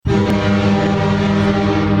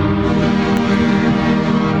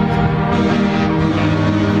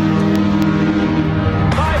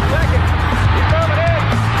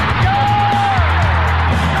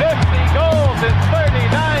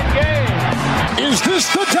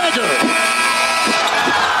delivers the dagger.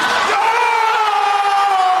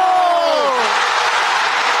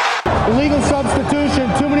 Illegal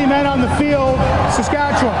substitution, too many men on the field,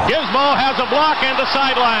 Saskatchewan. Gizmo has a block and the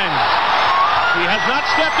sideline. He has not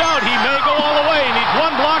stepped out. He may go all the way. He needs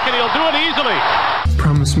one block and he'll do it easily.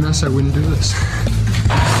 Promise Mess I wouldn't do this.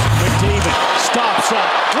 McDavid stops up.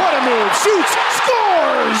 What a move. Shoots.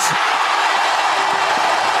 Scores!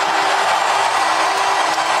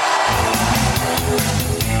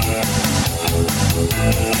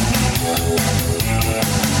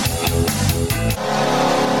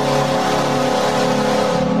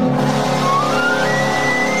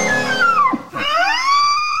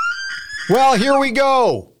 Well, here we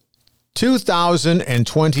go.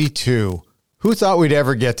 2022. Who thought we'd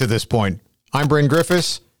ever get to this point? I'm Bryn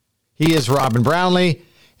Griffiths. He is Robin Brownlee.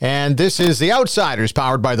 And this is The Outsiders,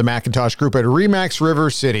 powered by the Macintosh Group at Remax River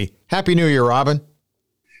City. Happy New Year, Robin.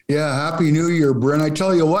 Yeah, Happy New Year, Bryn. I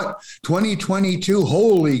tell you what, 2022,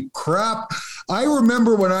 holy crap. I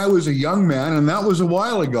remember when I was a young man, and that was a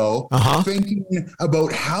while ago, thinking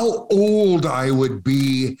about how old I would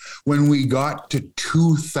be when we got to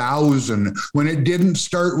 2000, when it didn't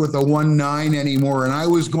start with a 1-9 anymore, and I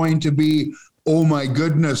was going to be, oh my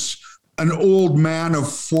goodness, an old man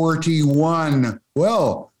of 41.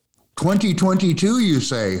 Well, 2022, you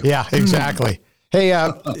say? Yeah, exactly. Hey,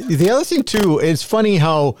 the other thing, too, it's funny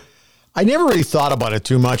how I never really thought about it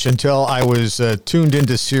too much until I was tuned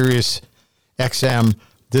into Sirius XM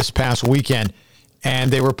this past weekend,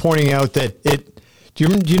 and they were pointing out that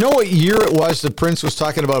do you know what year it was that Prince was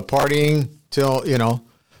talking about partying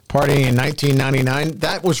partying in 1999?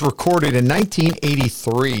 That was recorded in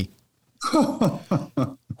 1983.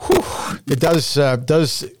 It does,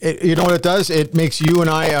 you know what it does? It makes you and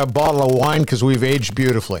I a bottle of wine because we've aged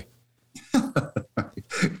beautifully.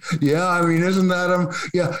 Yeah, I mean, isn't that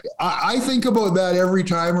yeah, I think about that every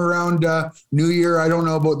time around New Year. I don't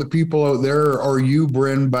know about the people out there or you,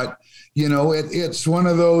 Bryn, but you know, it's one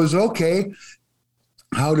of those, okay,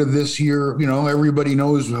 how did this year, everybody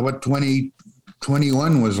knows what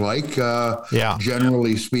 2021 was like,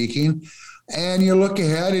 generally speaking. And you look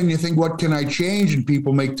ahead and you think, what can I change? And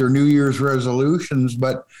people make their New Year's resolutions.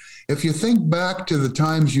 But if you think back to the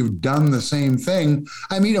times you've done the same thing,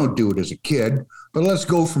 I mean, you don't do it as a kid, but let's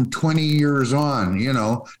go from 20 years on,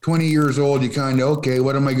 20 years old, you kind of, okay,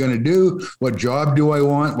 what am I going to do? What job do I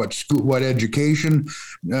want? What school, what education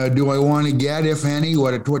do I want to get, if any?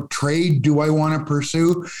 What trade do I want to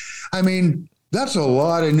pursue? I mean, that's a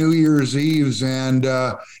lot of New Year's Eves, and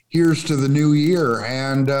here's to the new year.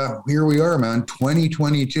 And here we are, man,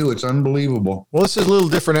 2022. It's unbelievable. Well, this is a little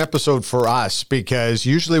different episode for us because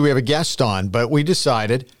usually we have a guest on, but we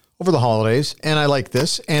decided over the holidays, and I like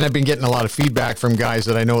this, and I've been getting a lot of feedback from guys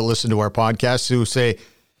that I know listen to our podcast who say,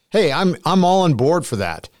 hey, I'm all on board for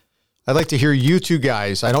that. I'd like to hear you two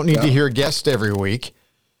guys. I don't need to hear a guest every week.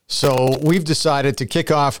 So we've decided to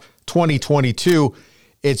kick off 2022.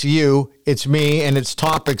 It's you, it's me, and it's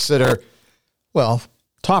topics that are, well,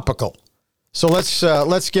 topical. So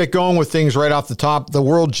let's get going with things right off the top. The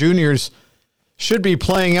World Juniors should be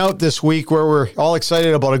playing out this week, where we're all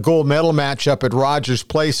excited about a gold medal matchup at Rogers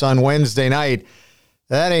Place on Wednesday night.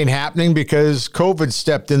 That ain't happening because COVID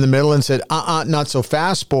stepped in the middle and said, not so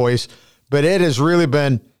fast, boys. But it has really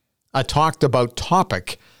been a talked about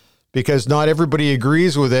topic because not everybody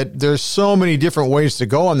agrees with it. There's so many different ways to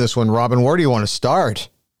go on this one, Robin. Where do you want to start?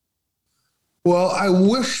 Well, I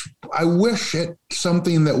wish it's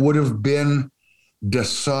something that would have been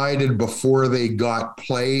decided before they got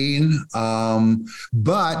playing.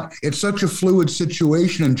 But it's such a fluid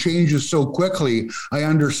situation and changes so quickly. I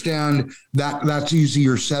understand that that's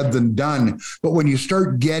easier said than done. But when you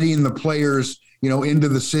start getting the players, into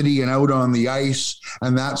the city and out on the ice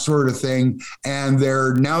and that sort of thing, and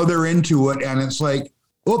they're into it, and it's like,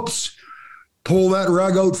 oops, pull that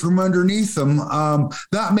rug out from underneath them.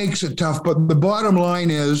 That makes it tough. But the bottom line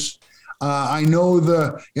is, I know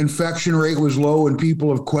the infection rate was low and people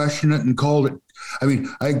have questioned it and called it, I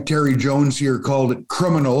think Terry Jones here called it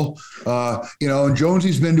criminal, and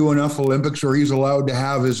Jonesy's been to enough Olympics where he's allowed to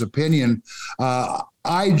have his opinion.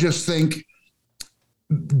 I just think,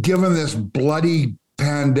 given this bloody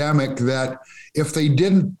pandemic, that if they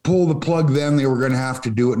didn't pull the plug then, they were going to have to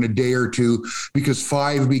do it in a day or two, because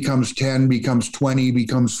 5 becomes 10, becomes 20,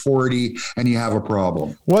 becomes 40, and you have a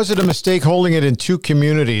problem. Was it a mistake holding it in two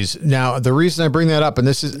communities? Now, the reason I bring that up, and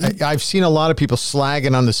this is, I've seen a lot of people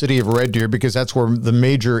slagging on the city of Red Deer because that's where the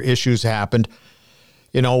major issues happened,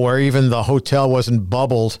 where even the hotel wasn't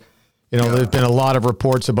bubbled. There's been a lot of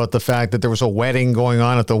reports about the fact that there was a wedding going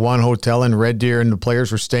on at the one hotel in Red Deer, and the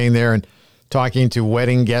players were staying there and talking to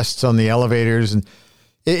wedding guests on the elevators. And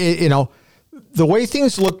the way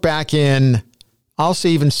things look back in, I'll say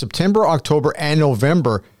even September, October, and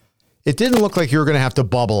November, it didn't look like you were going to have to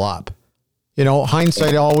bubble up.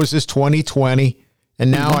 Hindsight always is 2020. And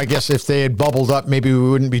now I guess if they had bubbled up, maybe we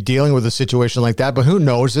wouldn't be dealing with a situation like that. But who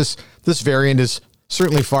knows? This variant is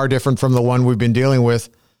certainly far different from the one we've been dealing with,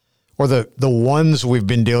 or the ones we've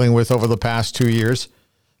been dealing with over the past 2 years.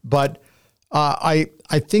 But I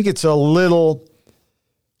think it's a little,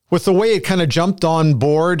 with the way it kind of jumped on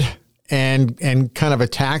board and kind of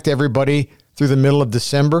attacked everybody through the middle of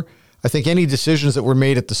December, I think any decisions that were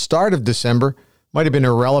made at the start of December might have been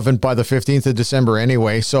irrelevant by the 15th of December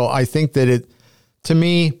anyway. So I think that to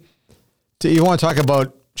me, you want to talk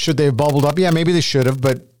about should they have bubbled up? Yeah, maybe they should have,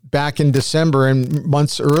 but back in December and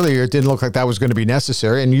months earlier, it didn't look like that was going to be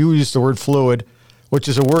necessary. And you used the word fluid, which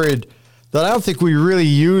is a word that I don't think we really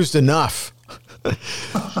used enough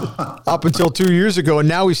up until 2 years ago. And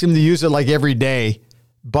now we seem to use it like every day.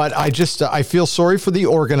 But I feel sorry for the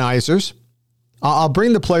organizers. I'll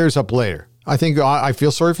bring the players up later. I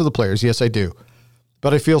feel sorry for the players. Yes, I do.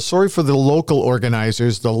 But I feel sorry for the local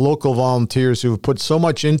organizers, the local volunteers who have put so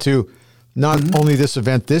much into not only this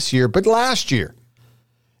event this year, but last year.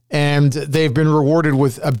 And they've been rewarded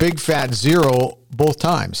with a big fat zero both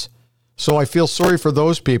times. So I feel sorry for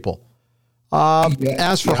those people.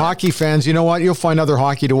 As for hockey fans, you know what? You'll find other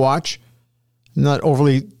hockey to watch. I'm not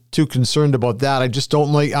overly too concerned about that. I just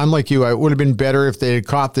don't I'm like you. It would have been better if they had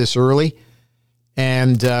caught this early.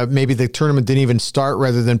 And maybe the tournament didn't even start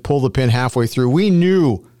rather than pull the pin halfway through. We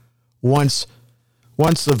knew once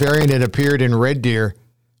the variant had appeared in Red Deer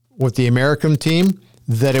with the American team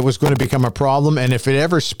that it was going to become a problem. And if it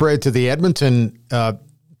ever spread to the Edmonton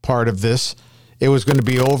part of this, it was going to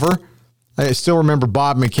be over. I still remember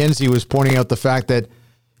Bob McKenzie was pointing out the fact that,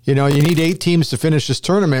 you need 8 teams to finish this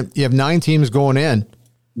tournament. You have 9 teams going in.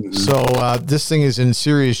 Mm-hmm. So this thing is in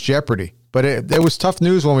serious jeopardy. But it was tough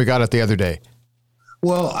news when we got it the other day.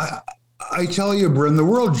 Well, I tell you, Bryn, the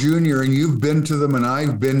World Junior, and you've been to them and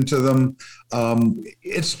I've been to them,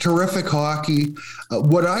 it's terrific hockey.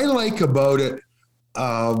 What I like about it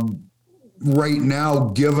right now,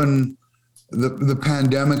 given the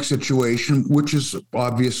pandemic situation, which is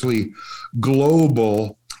obviously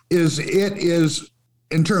global, is it is,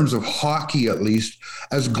 in terms of hockey at least,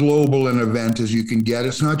 as global an event as you can get.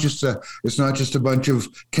 It's not just a bunch of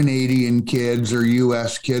Canadian kids or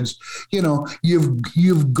US kids.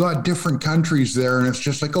 You've got different countries there, and it's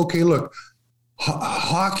just like, okay, look,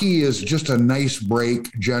 hockey is just a nice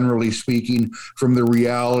break, generally speaking, from the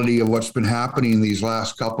reality of what's been happening these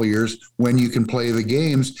last couple of years when you can play the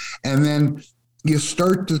games. And then you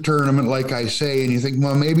start the tournament, like I say, and you think,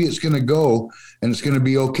 well, maybe it's going to go and it's going to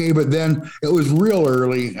be okay. But then it was real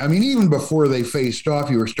early. I mean, even before they faced off,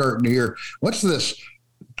 you were starting to hear, what's this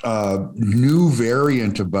new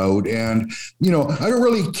variant about? And, I don't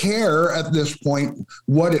really care at this point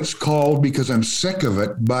what it's called because I'm sick of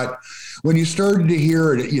it. But when you started to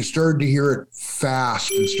hear it, you started to hear it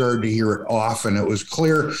fast and started to hear it often. It was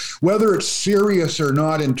clear whether it's serious or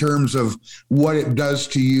not in terms of what it does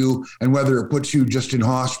to you and whether it puts you just in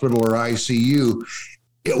hospital or ICU.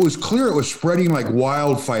 It was clear it was spreading like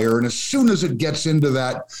wildfire. And as soon as it gets into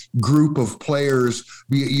that group of players,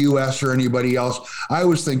 be it US or anybody else, I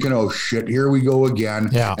was thinking, oh, shit, here we go again.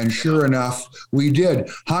 Yeah. And sure enough, we did.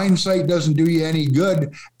 Hindsight doesn't do you any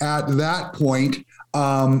good at that point.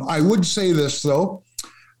 I would say this, though,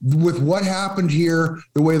 with what happened here,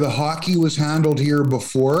 the way the hockey was handled here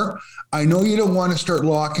before, I know you don't want to start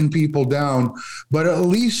locking people down, but at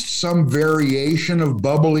least some variation of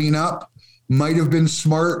bubbling up might have been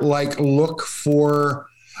smart. Like, look for,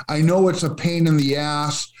 I know it's a pain in the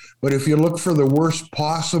ass, but if you look for the worst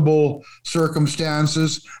possible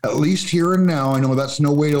circumstances, at least here and now, I know that's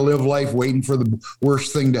no way to live life, waiting for the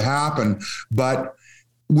worst thing to happen. But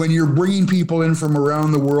when you're bringing people in from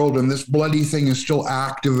around the world and this bloody thing is still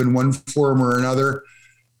active in one form or another,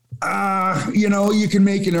 you can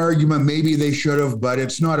make an argument. Maybe they should have, but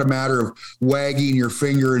it's not a matter of wagging your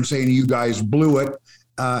finger and saying you guys blew it.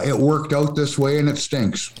 It worked out this way, and it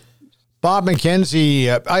stinks. Bob McKenzie,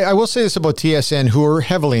 I will say this about TSN, who are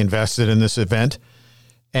heavily invested in this event,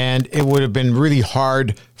 and it would have been really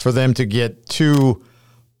hard for them to get too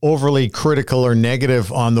overly critical or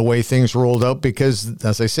negative on the way things rolled out because,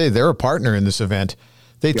 as I say, they're a partner in this event.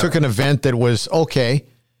 They took an event that was okay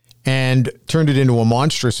and turned it into a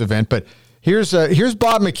monstrous event. But here's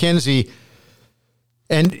Bob McKenzie.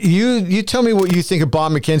 And you tell me what you think of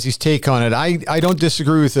Bob McKenzie's take on it. I don't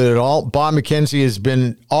disagree with it at all. Bob McKenzie has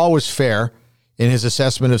been always fair in his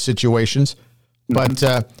assessment of situations.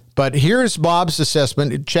 But here's Bob's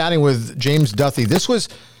assessment, chatting with James Duthie. This was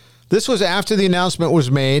This was after the announcement was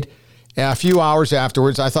made. A few hours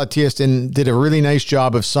afterwards, I thought TSN did a really nice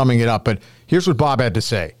job of summing it up. But here's what Bob had to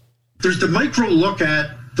say. There's the micro look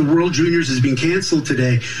at the World Juniors has been canceled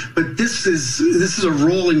today, but this is a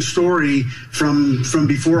rolling story from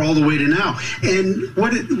before all the way to now. And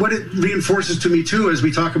what it reinforces to me too, as we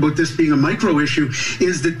talk about this being a micro issue,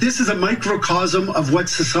 is that this is a microcosm of what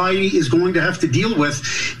society is going to have to deal with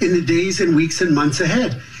in the days and weeks and months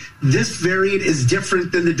ahead. This variant is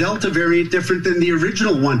different than the Delta variant, different than the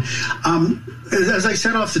original one. As I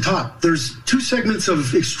said off the top, there's two segments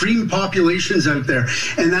of extreme populations out there,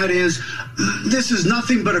 and that is, this is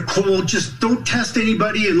nothing but a cold, just don't test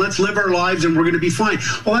anybody and let's live our lives and we're going to be fine.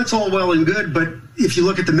 Well, that's all well and good, but if you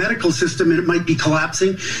look at the medical system, it might be collapsing,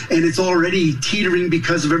 and it's already teetering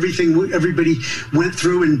because of everything everybody went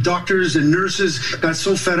through, and doctors and nurses got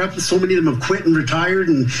so fed up, so many of them have quit and retired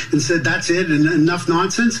and said that's it and enough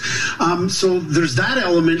nonsense. So there's that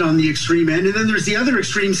element on the extreme end, and then there's the other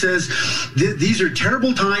extreme says these are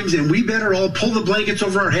terrible times and we better all pull the blankets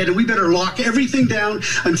over our head and we better lock everything down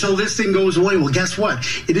until this thing goes away. Well, guess what?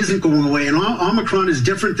 It isn't going away, and Omicron is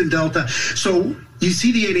different than Delta. So you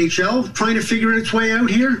see the NHL trying to figure its way out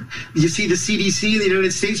here. You see the CDC in the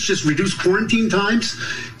United States just reduce quarantine times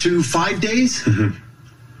to 5 days. Mm-hmm.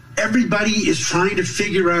 Everybody is trying to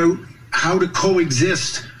figure out how to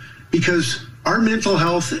coexist, because our mental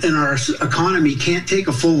health and our economy can't take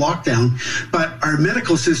a full lockdown, but our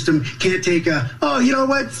medical system can't take you know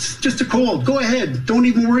what, it's just a cold. Go ahead. Don't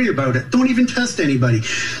even worry about it. Don't even test anybody.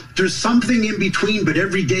 There's something in between, but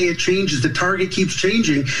every day it changes. The target keeps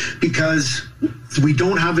changing because we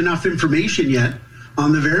don't have enough information yet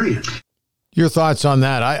on the variant. Your thoughts on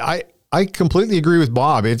that? I completely agree with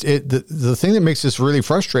Bob. The thing that makes this really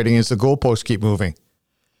frustrating is the goalposts keep moving.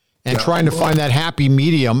 And trying to find that happy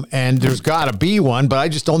medium, and there's got to be one, but I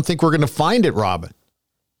just don't think we're going to find it, Robin.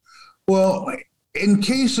 Well, in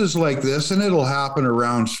cases like this, and it'll happen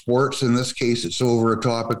around sports, in this case, it's over a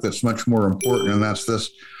topic that's much more important, and that's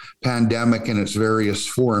this pandemic in its various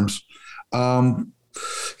forms. There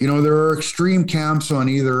are extreme camps on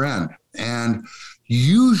either end, and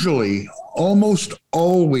usually, almost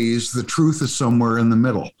always, the truth is somewhere in the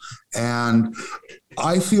middle. And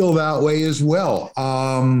I feel that way as well.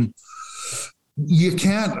 You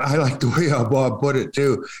can't, I like the way how Bob put it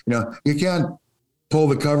too, you can't pull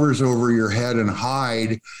the covers over your head and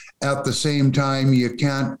hide. At the same time, you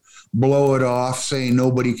can't blow it off saying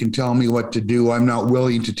nobody can tell me what to do. I'm not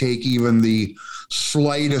willing to take even the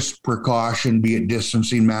slightest precaution, be it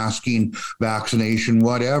distancing, masking, vaccination,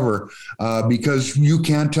 whatever, because you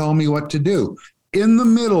can't tell me what to do. In the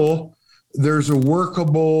middle, there's a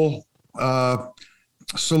workable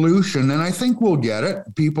solution, and I think we'll get it.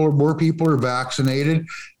 More people are vaccinated.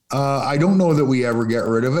 I don't know that we ever get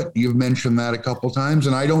rid of it. You've mentioned that a couple times,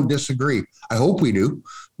 and I don't disagree. I hope we do.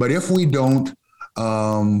 But if we don't,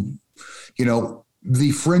 the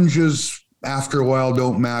fringes after a while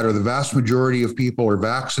don't matter. The vast majority of people are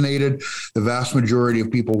vaccinated. The vast majority of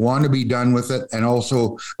people want to be done with it,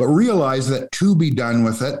 but realize that to be done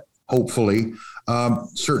with it, hopefully,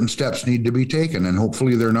 certain steps need to be taken, and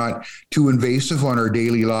hopefully they're not too invasive on our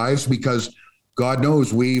daily lives, because God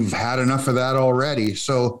knows we've had enough of that already.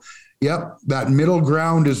 So, that middle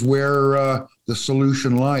ground is where the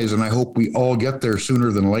solution lies, and I hope we all get there sooner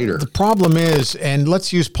than later. The problem is, and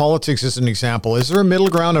let's use politics as an example, is there a middle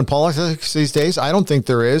ground in politics these days? I don't think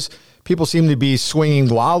there is. People seem to be swinging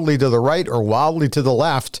wildly to the right or wildly to the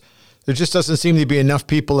left. There just doesn't seem to be enough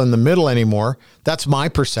people in the middle anymore. That's my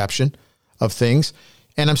perception of things.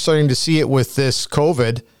 And I'm starting to see it with this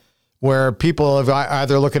COVID, where people have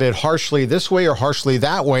either look at it harshly this way or harshly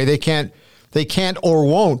that way. They can't or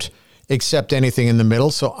won't accept anything in the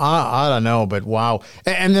middle. So I don't know, but wow.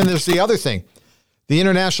 And then there's the other thing. The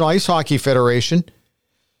International Ice Hockey Federation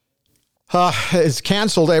has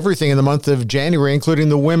canceled everything in the month of January, including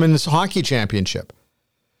the Women's Hockey Championship.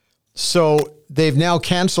 So they've now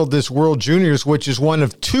canceled this World Juniors, which is one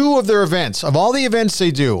of two of their events. Of all the events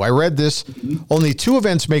they do, I read this, only two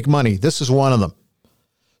events make money. This is one of them.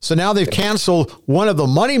 So now they've canceled one of the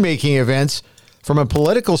money-making events from a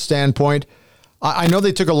political standpoint. I know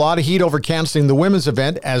they took a lot of heat over canceling the women's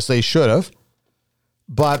event, as they should have.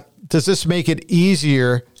 But does this make it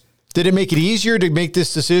easier? Did it make it easier to make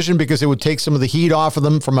this decision because it would take some of the heat off of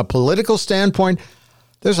them from a political standpoint?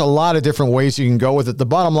 There's a lot of different ways you can go with it. The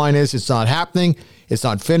bottom line is it's not happening, it's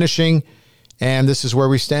not finishing, and this is where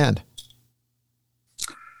we stand.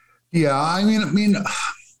 Yeah, I mean,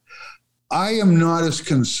 I am not as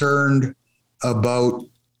concerned about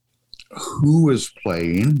who is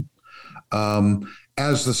playing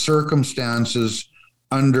as the circumstances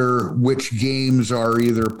under which games are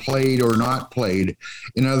either played or not played.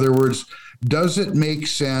 In other words, does it make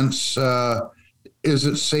sense? Is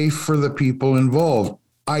it safe for the people involved?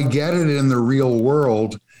 I get it in the real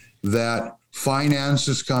world that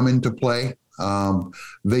finances come into play.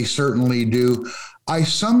 They certainly do. I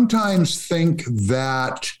sometimes think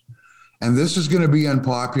that, and this is going to be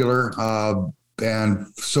unpopular, and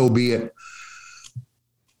so be it,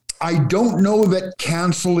 I don't know that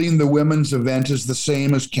canceling the women's event is the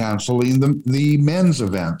same as canceling the men's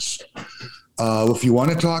events. If you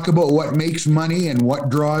want to talk about what makes money and what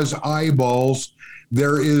draws eyeballs,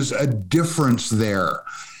 there is a difference there.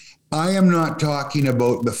 I am not talking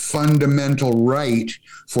about the fundamental right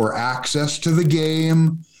for access to the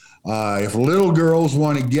game. If little girls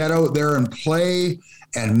want to get out there and play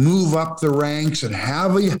and move up the ranks and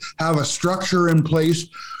have a structure in place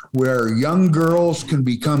where young girls can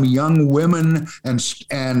become young women and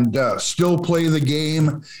still play the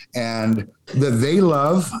game and that they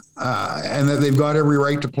love and that they've got every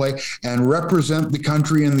right to play and represent the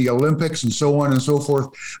country in the Olympics and so on and so forth.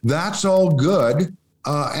 That's all good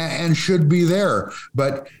and should be there.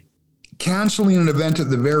 But canceling an event at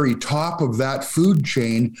the very top of that food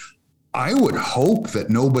chain, I would hope that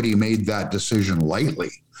nobody made that decision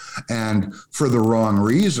lightly and for the wrong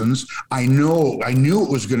reasons. I knew it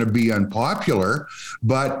was going to be unpopular,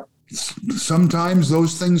 but sometimes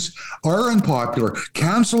those things are unpopular.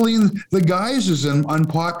 Canceling the guys is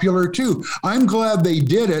unpopular too. I'm glad they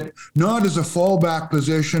did it, not as a fallback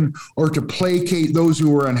position or to placate those who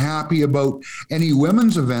were unhappy about any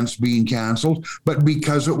women's events being canceled, but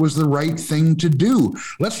because it was the right thing to do.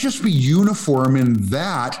 Let's just be uniform in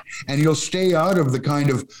that, and you'll stay out of the kind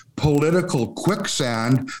of political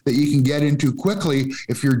quicksand that you can get into quickly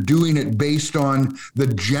if you're doing it based on the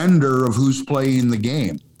gender of who's playing the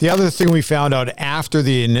game. The other thing we found out after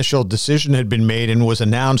the initial decision had been made and was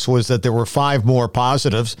announced was that there were 5 more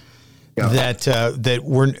positives that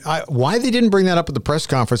were. Why they didn't bring that up at the press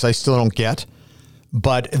conference, I still don't get.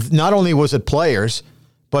 But not only was it players,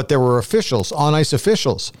 but there were officials, on-ice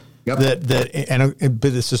officials. But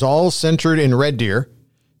this is all centered in Red Deer,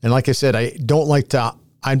 and like I said, I don't like to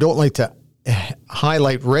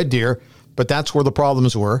highlight Red Deer, but that's where the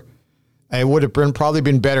problems were. It would have probably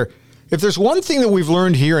been better. If there's one thing that we've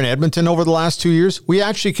learned here in Edmonton over the last 2 years, we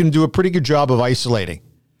actually can do a pretty good job of isolating.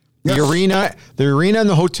 Yes. The arena and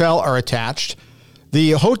the hotel are attached.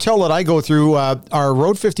 The hotel that I go through, our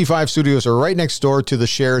Road 55 studios are right next door to the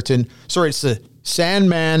Sheraton. Sorry, it's the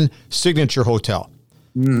Sandman Signature Hotel.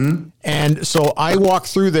 Mm-hmm. And so I walk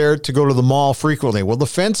through there to go to the mall frequently. Well, the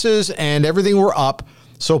fences and everything were up,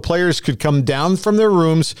 so players could come down from their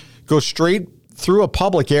rooms, go straight through a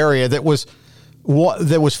public area that was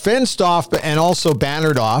fenced off and also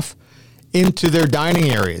bannered off into their dining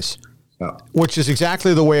areas, which is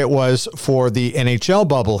exactly the way it was for the NHL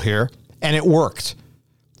bubble here, and it worked.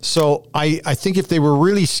 So I think if they were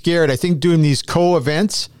really scared, I think doing these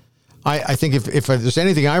co-events, I think if there's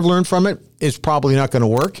anything I've learned from it, it's probably not going to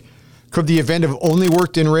work. Could the event have only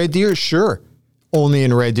worked in Red Deer? Sure. Only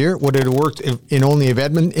in Red Deer. Would it have worked in only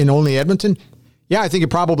Edmonton? Yeah, I think it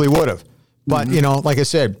probably would have. But, like I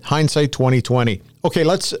said, hindsight 2020. Okay, you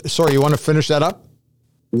want to finish that up?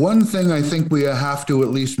 One thing I think we have to at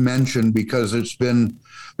least mention, because there's been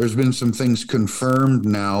some things confirmed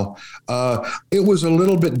now. It was a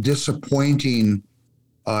little bit disappointing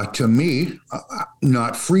to me,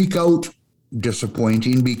 not freak out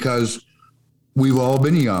disappointing, because we've all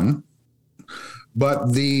been young.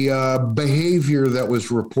 But the behavior that was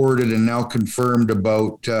reported and now confirmed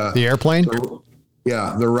about the airplane?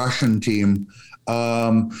 The Russian team.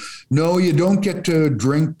 No, you don't get to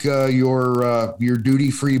drink your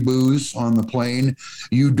duty-free booze on the plane.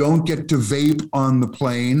 You don't get to vape on the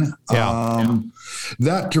plane.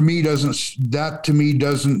 That to me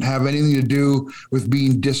doesn't have anything to do with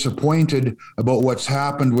being disappointed about what's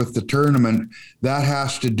happened with the tournament. That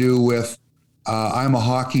has to do with I'm a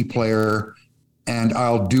hockey player and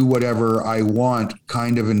I'll do whatever I want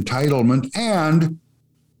kind of entitlement and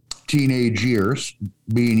teenage years,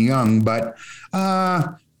 being young, but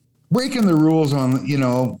breaking the rules on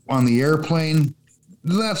the airplane,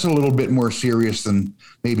 that's a little bit more serious than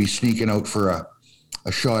maybe sneaking out for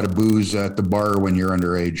a shot of booze at the bar when you're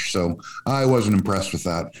underage. So I wasn't impressed with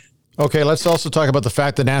that. Okay, let's also talk about the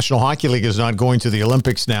fact the National Hockey League is not going to the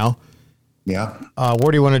Olympics now. Yeah.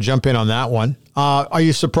 Where do you want to jump in on that one? Are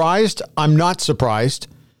you surprised? I'm not surprised.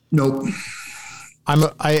 Nope.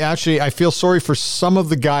 I feel sorry for some of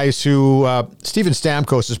the guys who, Steven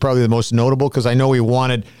Stamkos is probably the most notable, because I know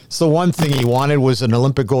it's the one thing he wanted was an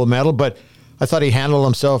Olympic gold medal, but I thought he handled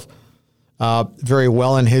himself very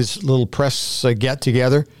well in his little press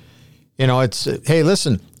get-together. You know, it's, hey,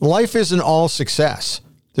 listen, life isn't all success.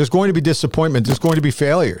 There's going to be disappointment. There's going to be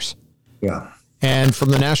failures. Yeah. And from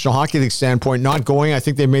the National Hockey League standpoint, not going, I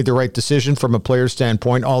think they made the right decision from a player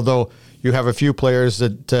standpoint, although you have a few players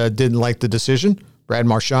that didn't like the decision, Brad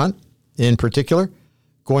Marchand in particular,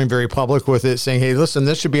 going very public with it, saying, hey, listen,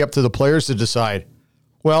 this should be up to the players to decide.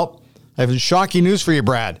 Well, I have shocking news for you,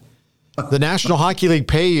 Brad. The National Hockey League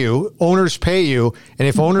pay you, owners pay you, and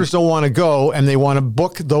if owners don't want to go and they want to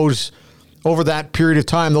book those over that period of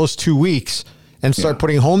time, those 2 weeks, and start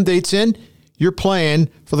putting home dates in, you're playing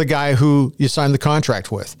for the guy who you signed the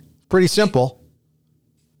contract with. Pretty simple.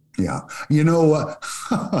 Yeah. You know what?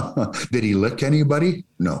 Did he lick anybody?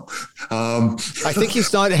 No. I think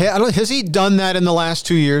he's not. Has he done that in the last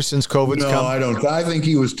 2 years since COVID's come? No, I don't. I think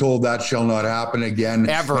he was told that shall not happen again.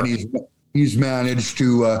 Ever. And he's managed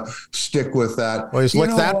to stick with that. Well, he's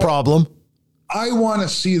licked that problem. I want to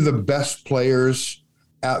see the best players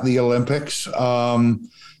at the Olympics.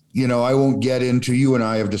 You know, I won't get into, you and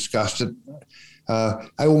I have discussed it.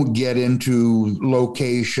 I won't get into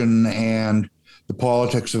location and the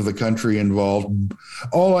politics of the country involved.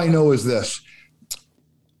 All I know is this: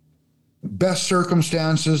 best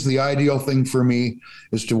circumstances, the ideal thing for me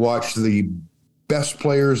is to watch the best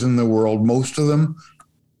players in the world, most of them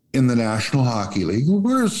in the National Hockey League.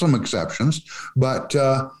 There's some exceptions, but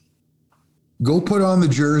go put on the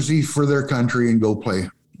jersey for their country and go play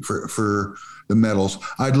for the medals.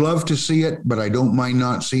 I'd love to see it, but I don't mind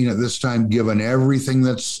not seeing it this time, given everything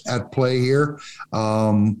that's at play here.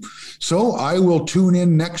 So I will tune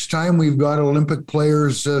in next time we've got Olympic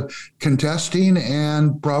players contesting,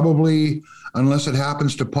 and probably, unless it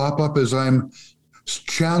happens to pop up as I'm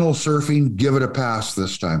channel surfing, give it a pass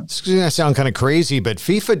this time. It's going to sound kind of crazy, but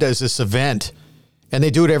FIFA does this event, and they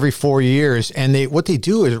do it every 4 years. And what they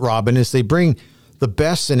do is, Robin, is they bring the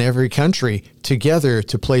best in every country together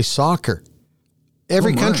to play soccer.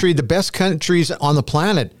 Every country, the best countries on the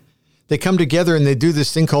planet, they come together and they do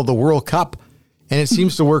this thing called the World Cup, and it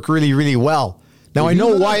seems to work really, really well. Now, I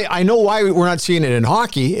know why we're not seeing it in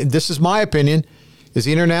hockey, and this is my opinion, is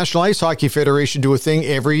the International Ice Hockey Federation do a thing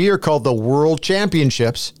every year called the World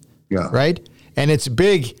Championships, right? And it's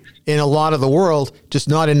big in a lot of the world, just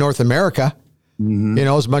not in North America. Mm-hmm. You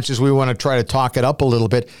know, as much as we want to try to talk it up a little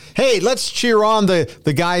bit. Hey, let's cheer on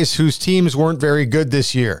the guys whose teams weren't very good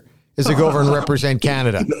this year as they go over and represent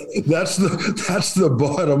Canada. That's the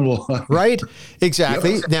bottom line. Right?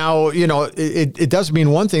 Exactly. Yep. Now, you know, it does mean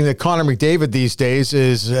one thing, that Connor McDavid these days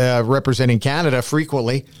is representing Canada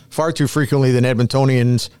frequently, far too frequently than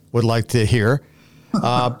Edmontonians would like to hear.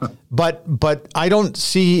 But I don't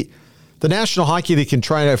see the National Hockey League can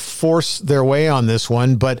try to force their way on this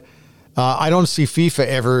one, but I don't see FIFA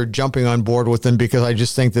ever jumping on board with them, because I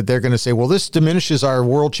just think that they're going to say, well, this diminishes our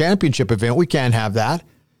World Championship event. We can't have that.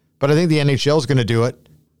 But I think the NHL is going to do it.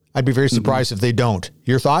 I'd be very surprised if they don't.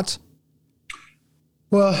 Your thoughts?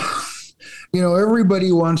 Well, you know,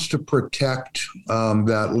 everybody wants to protect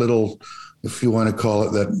that little, if you want to call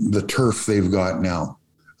it that, the turf they've got now,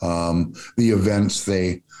 the events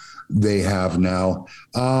they have now.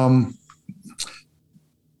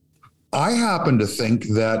 I happen to think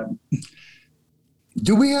that,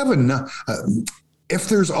 do we have enough? If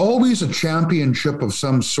there's always a championship of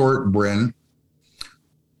some sort, Bryn,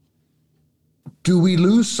 do we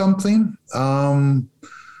lose something?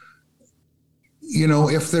 You know,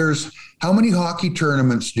 if there's, how many hockey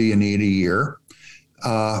tournaments do you need a year?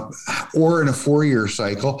 Or in a 4-year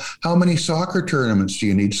cycle, how many soccer tournaments do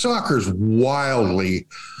you need? Soccer's wildly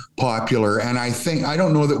popular. And I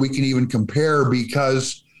don't know that we can even compare,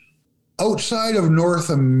 because outside of North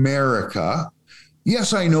America,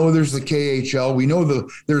 yes, I know there's the KHL. We know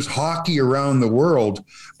there's hockey around the world,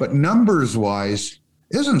 but numbers wise,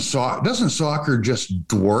 doesn't soccer just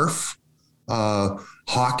dwarf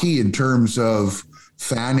hockey in terms of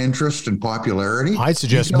fan interest and popularity? I'd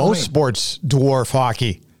suggest most sports dwarf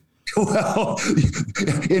hockey. Well,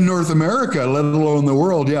 in North America, let alone the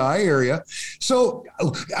world. Yeah, I hear you. So,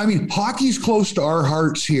 I mean, hockey's close to our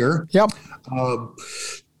hearts here. Yep.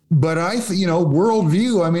 But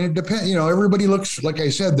worldview, I mean, it depends, everybody looks, like I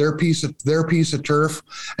said, their piece of turf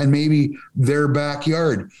and maybe their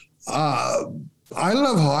backyard. I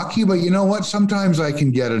love hockey, but you know what? Sometimes I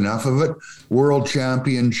can get enough of it. World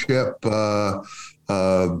Championship,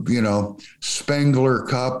 Spengler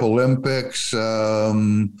Cup, Olympics. I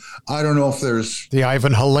don't know if there's the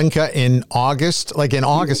Ivan Halinka in August. Like in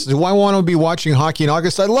August, do I want to be watching hockey in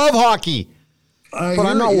August? I love hockey, but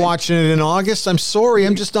I'm not watching it in August. I'm sorry,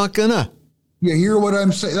 I'm just not gonna. You hear what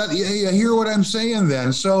I'm saying? You hear what I'm saying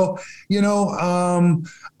then. So,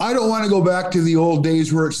 I don't want to go back to the old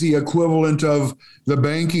days where it's the equivalent of the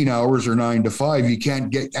banking hours are 9 to 5. You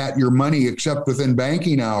can't get at your money except within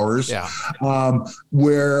banking hours. Yeah.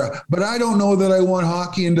 But I don't know that I want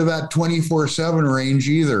hockey into that 24/7 range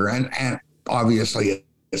either. And obviously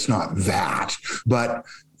it's not that, but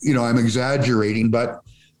I'm exaggerating, but,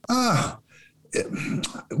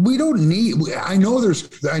 we don't need. I know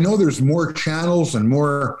there's more channels and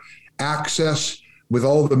more access with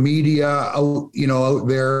all the media out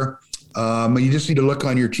there. You just need to look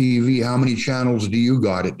on your TV. How many channels do you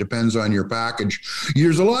got? It depends on your package.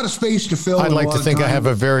 There's a lot of space to fill. I'd like to think I have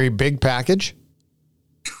a very big package.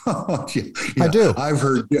 Yeah. I do. I've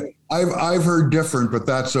heard different, but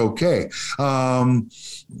that's okay.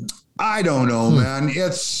 I don't know, man.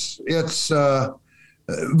 It's.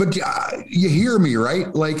 But you hear me,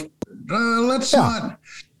 right? Like, let's not.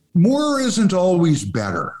 More isn't always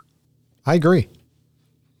better. I agree.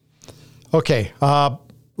 Okay,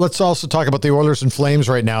 let's also talk about the Oilers and Flames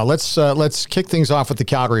right now. Let's kick things off with the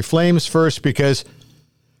Calgary Flames first, because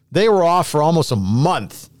they were off for almost a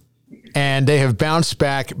month, and they have bounced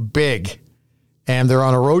back big. And they're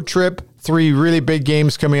on a road trip. 3 really big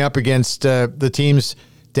games coming up against the teams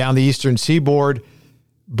down the Eastern Seaboard.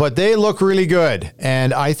 But they look really good.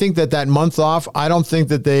 And I think that month off, I don't think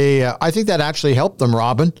that I think that actually helped them,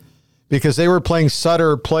 Robin, because they were playing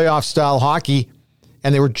Sutter playoff style hockey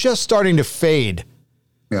and they were just starting to fade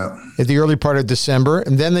at the early part of December.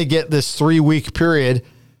 And then they get this 3-week period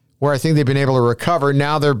where I think they've been able to recover.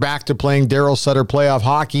 Now they're back to playing Daryl Sutter playoff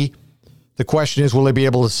hockey. The question is, will they be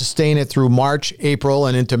able to sustain it through March, April,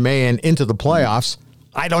 and into May and into the playoffs?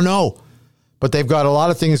 I don't know. But they've got a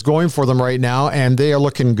lot of things going for them right now, and they are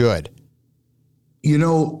looking good.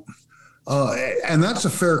 And that's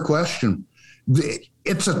a fair question.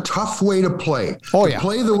 It's a tough way to play. Oh, to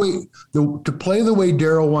play the way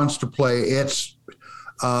Daryl wants to play. It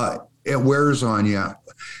wears on you.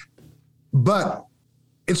 But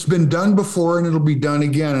it's been done before, and it'll be done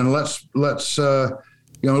again. And let's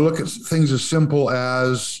look at things as simple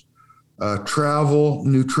as travel,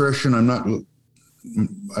 nutrition. I'm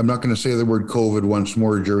not going to say the word COVID once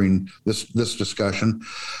more during this discussion,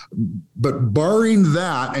 but barring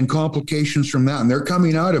that and complications from that, and they're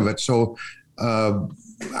coming out of it. So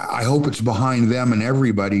I hope it's behind them and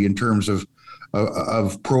everybody in terms of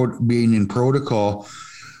being in protocol.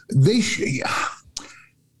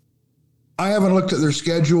 I haven't looked at their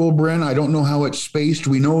schedule, Bryn. I don't know how it's spaced.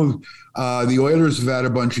 We know the Oilers have had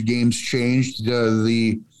a bunch of games changed.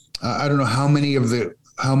 I don't know how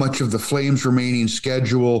much of the Flames' remaining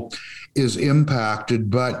schedule is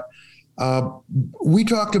impacted, but we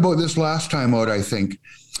talked about this last time out, I think.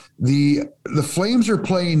 The Flames are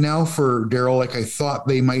playing now for Daryl like I thought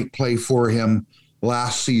they might play for him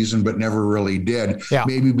last season, but never really did. Yeah.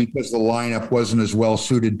 Maybe because the lineup wasn't as well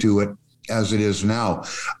suited to it as it is now.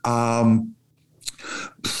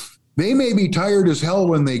 They may be tired as hell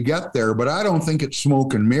when they get there, but I don't think it's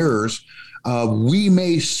smoke and mirrors. We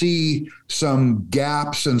may see some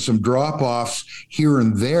gaps and some drop-offs here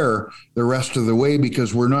and there the rest of the way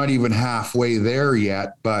because we're not even halfway there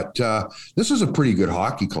yet. But this is a pretty good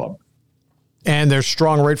hockey club. And they're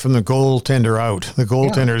strong right from the goaltender out. The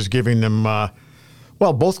goaltender is giving them,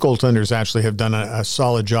 both goaltenders actually have done a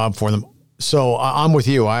solid job for them. So I'm with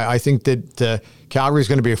you. I think that Calgary is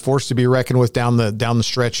going to be a force to be reckoned with down the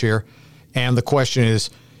stretch here. And the question is,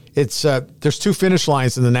 there's 2 finish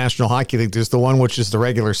lines in the National Hockey League. There's the one which is the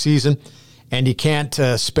regular season, and you can't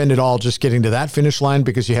spend it all just getting to that finish line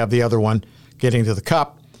because you have the other one getting to the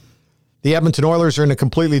Cup. The Edmonton Oilers are in a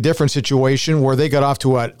completely different situation where they got off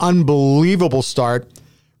to an unbelievable start,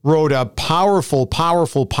 rode a powerful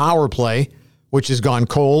power play, which has gone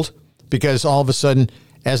cold because all of a sudden,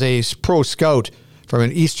 as a pro scout from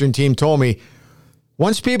an Eastern team told me,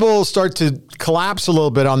 once people start to collapse a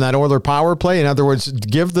little bit on that Oiler power play, in other words,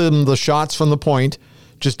 give them the shots from the point,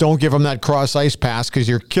 just don't give them that cross ice pass because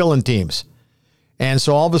you're killing teams. And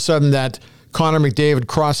so all of a sudden that Connor McDavid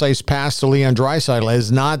cross ice pass to Leon Draisaitl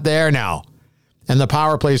is not there now. And the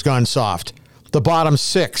power play's gone soft. The bottom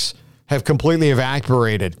 6 have completely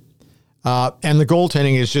evaporated. And the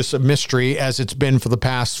goaltending is just a mystery as it's been for the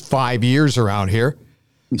past 5 years around here.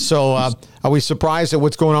 So are we surprised at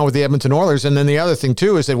what's going on with the Edmonton Oilers? And then the other thing,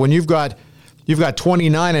 too, is that when you've got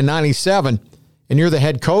 29 and 97 and you're the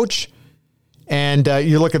head coach and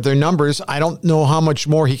you look at their numbers, I don't know how much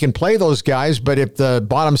more he can play those guys, but if the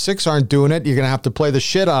bottom 6 aren't doing it, you're going to have to play the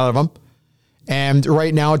shit out of them. And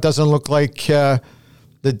right now it doesn't look like that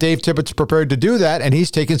Dave Tippett's prepared to do that, and he's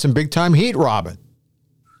taking some big-time heat, Robin.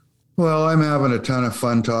 Well, I'm having a ton of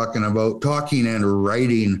fun talking and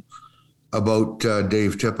writing about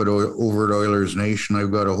Dave Tippett over at Oilers Nation.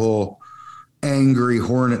 I've got a whole angry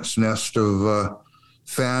hornet's nest of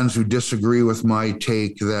fans who disagree with my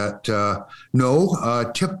take that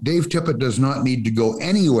Dave Tippett does not need to go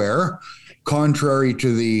anywhere, contrary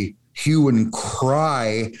to the hue and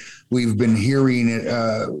cry we've been hearing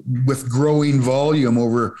with growing volume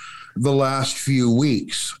over the last few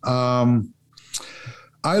weeks.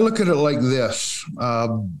 I look at it like this.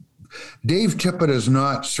 Dave Tippett has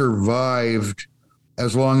not survived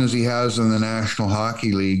as long as he has in the National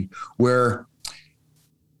Hockey League, where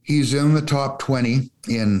he's in the top 20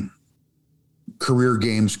 in career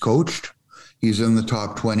games coached. He's in the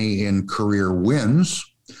top 20 in career wins.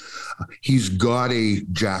 He's got a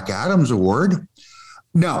Jack Adams Award.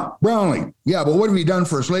 Now, Brownlee, yeah, but what have you done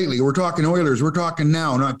for us lately? We're talking Oilers. We're talking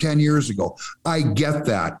now, not 10 years ago. I get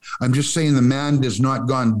that. I'm just saying the man has not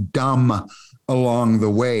gone dumb along the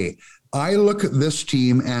way. I look at this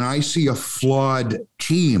team and I see a flawed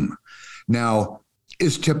team. Now,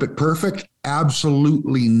 is Tippett perfect?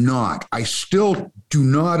 Absolutely not. I still do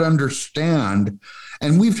not understand.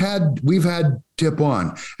 And we've had Tip on,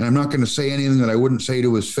 and I'm not going to say anything that I wouldn't say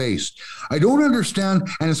to his face. I don't understand,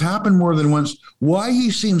 and it's happened more than once, why he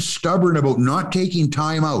seems stubborn about not taking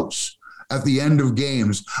timeouts at the end of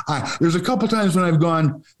games. There's a couple times when I've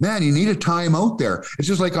gone, man, you need a timeout there. It's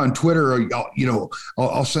just like on Twitter,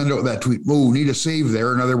 I'll send out that tweet, need a save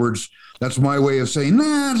there. In other words, that's my way of saying,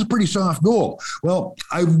 that's a pretty soft goal. Well,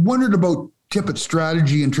 I've wondered about Tippett's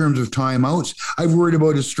strategy in terms of timeouts. I've worried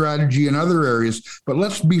about his strategy in other areas, but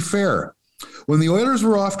let's be fair. When the Oilers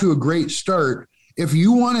were off to a great start, if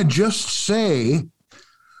you want to just say,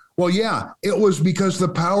 well, yeah, it was because the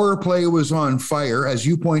power play was on fire, as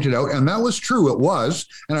you pointed out, and that was true, it was,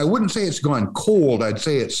 and I wouldn't say it's gone cold, I'd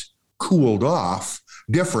say it's cooled off,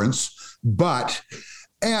 difference,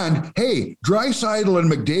 and hey, Draisaitl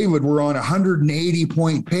and McDavid were on a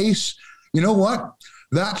 180-point pace. You know what?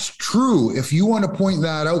 That's true. If you want to point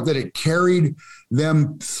that out, that it carried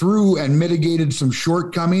them through and mitigated some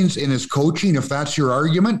shortcomings in his coaching, if that's your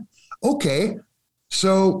argument, okay.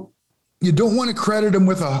 So you don't want to credit him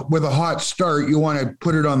with a hot start. You want to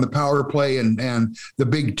put it on the power play and the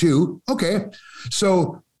big two. Okay.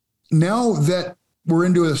 So now that we're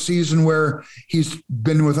into a season where he's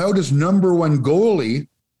been without his number one goalie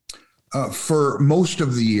for most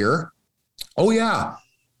of the year. Oh, yeah.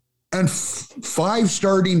 And 5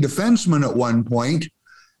 starting defensemen at one point.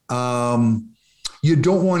 You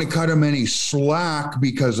don't want to cut him any slack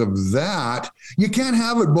because of that. You can't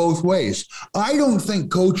have it both ways. I don't think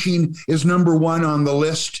coaching is number one on the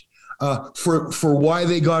list for why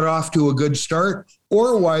they got off to a good start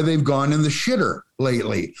or why they've gone in the shitter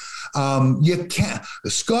lately. You can't.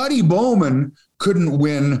 Scotty Bowman couldn't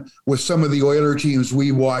win with some of the Oiler teams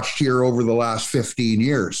we watched here over the last 15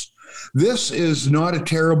 years. This is not a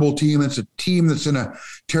terrible team. It's a team that's in a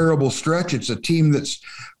terrible stretch. It's a team that's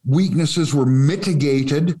weaknesses were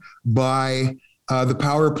mitigated by the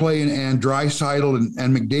power play and Draisaitl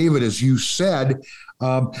and McDavid, as you said.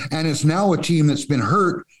 And it's now a team that's been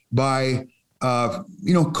hurt by,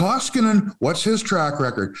 Koskinen. What's his track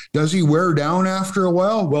record? Does he wear down after a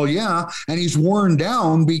while? Well, yeah. And he's worn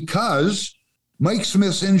down because Mike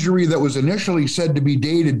Smith's injury that was initially said to be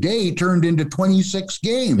day-to-day turned into 26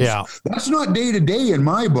 games. Yeah. That's not day-to-day in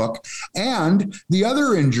my book. And the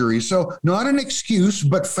other injuries. So not an excuse,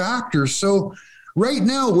 but factors. So right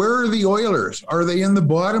now, where are the Oilers? Are they in the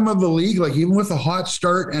bottom of the league? Like even with a hot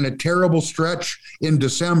start and a terrible stretch in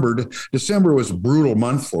December. December was a brutal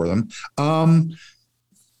month for them.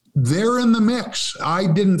 They're in the mix. I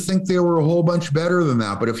didn't think they were a whole bunch better than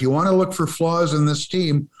that. But if you want to look for flaws in this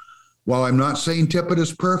team, while I'm not saying Tippett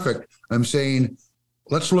is perfect, I'm saying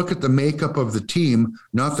let's look at the makeup of the team,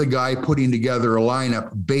 not the guy putting together a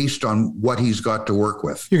lineup based on what he's got to work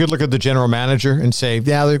with. You could look at the general manager and say,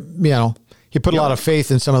 yeah, he put a lot of faith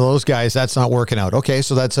in some of those guys. That's not working out. Okay,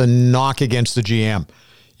 so that's a knock against the GM.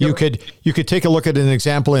 You could take a look at an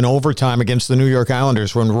example in overtime against the New York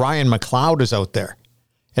Islanders when Ryan McLeod is out there.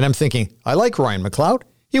 And I'm thinking, I like Ryan McLeod.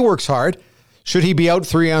 He works hard. Should he be out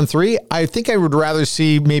 3-on-3? I think I would rather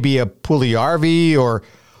see maybe a Puljujarvi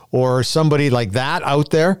or somebody like that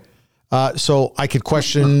out there. So I could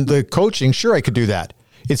question the coaching. Sure, I could do that.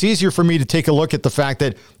 It's easier for me to take a look at the fact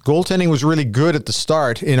that goaltending was really good at the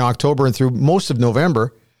start in October and through most of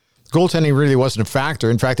November. Goaltending really wasn't a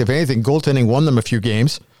factor. In fact, if anything, goaltending won them a few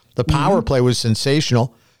games. The power play was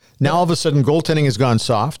sensational. Now all of a sudden, goaltending has gone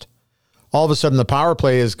soft. All of a sudden, the power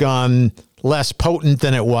play has gone less potent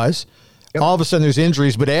than it was. Yep. All of a sudden there's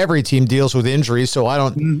injuries, but every team deals with injuries. So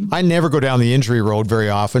I never go down the injury road very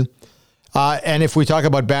often. And if we talk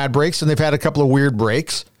about bad breaks, and they've had a couple of weird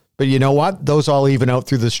breaks, but you know what? Those all even out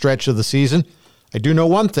through the stretch of the season. I do know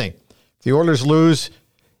one thing. The Oilers lose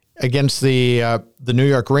against the New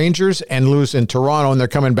York Rangers and lose in Toronto, and they're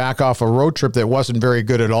coming back off a road trip that wasn't very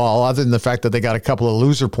good at all, other than the fact that they got a couple of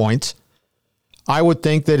loser points. I would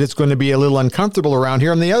think that it's going to be a little uncomfortable around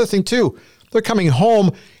here. And the other thing, too, they're coming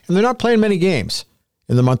home, and they're not playing many games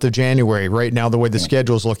in the month of January right now, the way the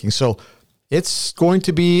schedule is looking. So it's going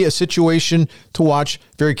to be a situation to watch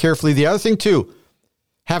very carefully. The other thing, too,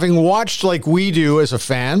 having watched like we do as a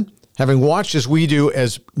fan, having watched as we do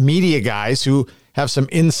as media guys who have some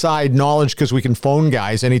inside knowledge because we can phone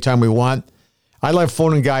guys anytime we want. I love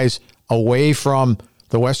phoning guys away from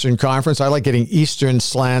the Western Conference. I like getting Eastern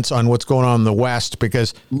slants on what's going on in the West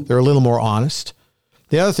because they're a little more honest.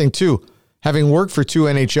 The other thing, too, having worked for 2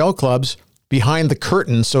 NHL clubs, behind the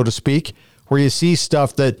curtain, so to speak, where you see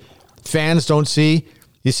stuff that fans don't see,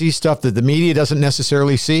 you see stuff that the media doesn't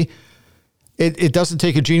necessarily see. It doesn't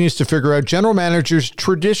take a genius to figure out. General managers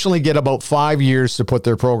traditionally get about 5 years to put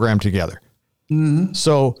their program together. Mm-hmm.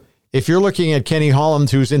 So if you're looking at Kenny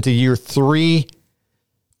Holland, who's into year 3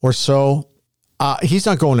 or so, he's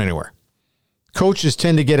not going anywhere. Coaches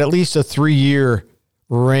tend to get at least a 3-year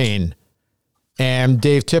reign. And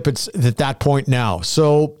Dave Tippett's at that point now.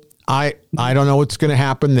 So I don't know what's going to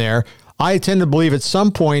happen there. I tend to believe at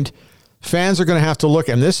some point fans are going to have to look,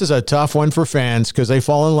 and this is a tough one for fans because they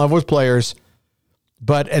fall in love with players.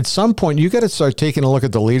 But at some point, you got to start taking a look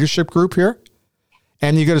at the leadership group here.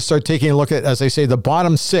 And you got to start taking a look at, as I say, the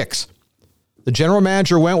bottom 6. The general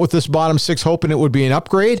manager went with this bottom 6 hoping it would be an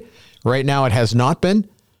upgrade. Right now, it has not been.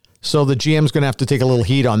 So the GM's going to have to take a little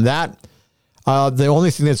heat on that. The only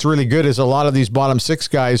thing that's really good is a lot of these bottom 6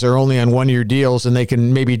 guys are only on 1-year deals, and they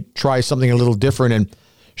can maybe try something a little different and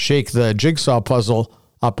shake the jigsaw puzzle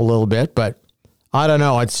up a little bit. But I don't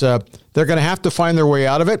know. It's they're going to have to find their way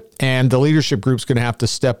out of it, and the leadership group's going to have to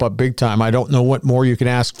step up big time. I don't know what more you can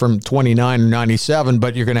ask from 29 and 97,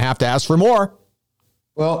 but you're going to have to ask for more.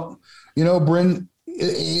 Well, Bryn,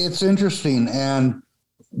 it's interesting, and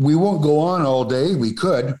we won't go on all day. We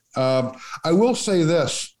could. I will say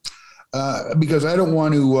this, because I don't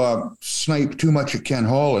want to snipe too much at Ken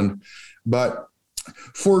Holland, but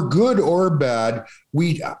for good or bad,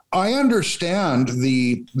 I understand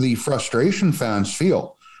the frustration fans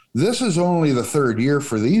feel. This is only the 3rd year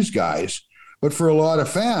for these guys, but for a lot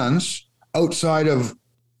of fans, outside of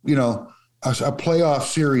a playoff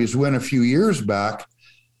series win a few years back,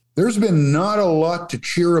 there's been not a lot to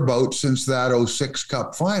cheer about since that 06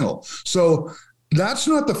 Cup final. So that's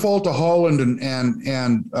not the fault of Holland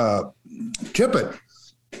and Tippett.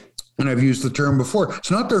 And I've used the term before.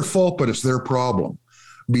 It's not their fault, but it's their problem,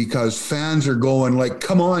 because fans are going like,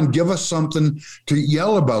 come on, give us something to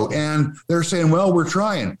yell about. And they're saying, well, we're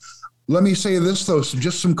trying. Let me say this, though, so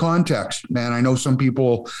just some context, man. I know some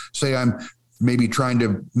people say I'm maybe trying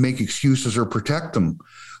to make excuses or protect them.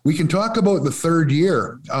 We can talk about the 3rd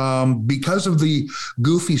year because of the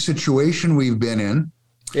goofy situation we've been in.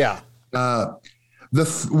 Yeah.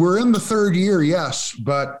 We're in the 3rd year, yes,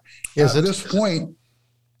 but at this point,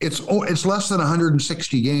 it's less than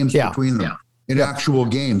 160 games between them in actual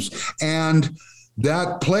games. And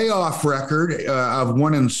that playoff record of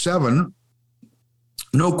 1-7,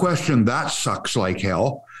 no question, that sucks like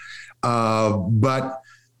hell. But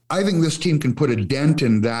I think this team can put a dent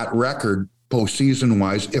in that record postseason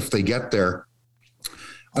wise if they get there.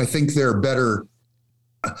 I think they're better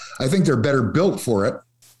built for it.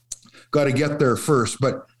 Got to get there first,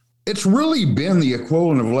 but it's really been the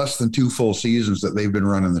equivalent of less than 2 full seasons that they've been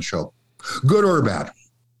running the show, good or bad.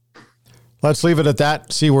 Let's leave it at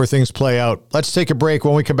that, see where things play out. Let's take a break.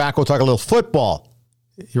 When we come back, we'll talk a little football.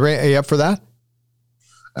 You ready? Are you up for that?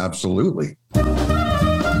 Absolutely.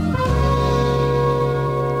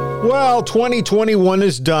 Well, 2021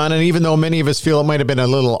 is done, and even though many of us feel it might have been a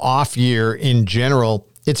little off year in general,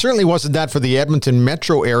 it certainly wasn't that for the Edmonton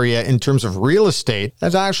metro area in terms of real estate.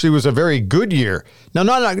 That actually was a very good year. Now,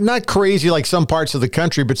 not crazy like some parts of the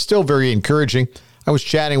country, but still very encouraging. I was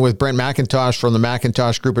chatting with Brent McIntosh from the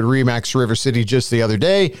McIntosh Group at RE/MAX River City just the other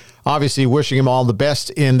day, obviously wishing him all the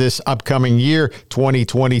best in this upcoming year,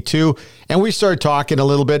 2022. And we started talking a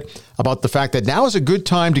little bit about the fact that now is a good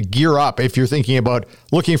time to gear up if you're thinking about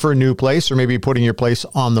looking for a new place or maybe putting your place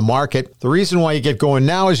on the market. The reason why you get going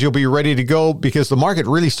now is you'll be ready to go because the market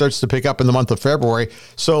really starts to pick up in the month of February.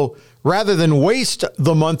 So rather than waste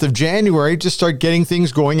the month of January, just start getting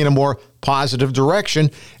things going in a more positive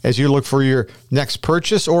direction as you look for your next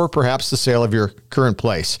purchase or perhaps the sale of your current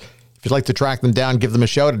place. If you'd like to track them down, give them a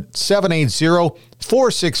shout at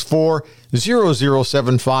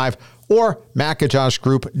 780-464-0075 or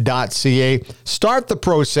macintoshgroup.ca. Start the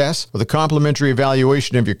process with a complimentary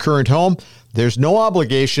evaluation of your current home. There's no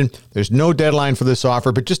obligation. There's no deadline for this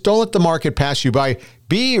offer, but just don't let the market pass you by.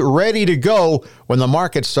 Be ready to go when the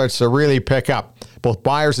market starts to really pick up. Both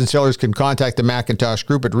buyers and sellers can contact the Macintosh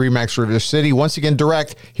Group at RE/MAX River City. Once again,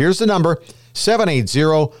 direct. Here's the number,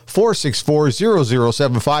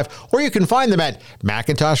 780-464-0075, or you can find them at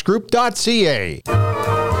macintoshgroup.ca.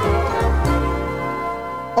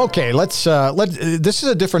 Okay, let's this is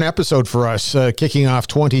a different episode for us, kicking off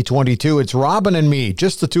 2022. It's Robin and me,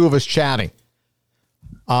 just the two of us chatting.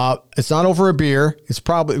 It's not over a beer. It's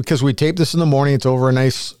probably because we taped this in the morning. It's over a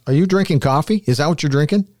nice. Are you drinking coffee? Is that what you're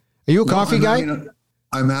drinking? Are you a coffee guy?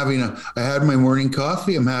 I had my morning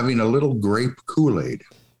coffee. I'm having a little grape Kool-Aid.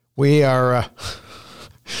 I'm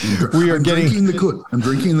drinking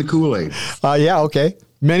the Kool-Aid. Yeah. Okay.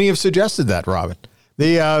 Many have suggested that, Robin.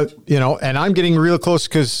 And I'm getting real close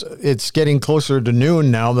because it's getting closer to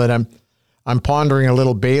noon now that I'm pondering a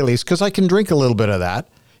little Bailey's because I can drink a little bit of that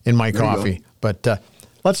in my coffee. But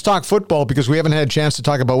let's talk football because we haven't had a chance to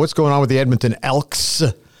talk about what's going on with the Edmonton Elks.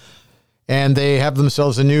 And they have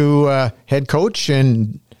themselves a new head coach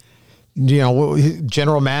and,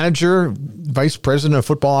 general manager, vice president of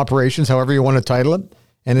football operations, however you want to title it.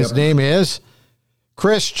 And his name is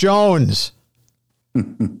Chris Jones.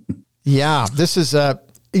 Yeah, this is, I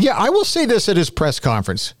will say this at his press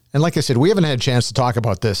conference. And like I said, we haven't had a chance to talk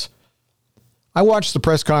about this. I watched the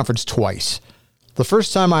press conference twice. The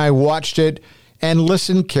first time I watched it and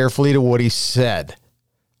listened carefully to what he said.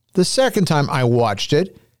 The second time I watched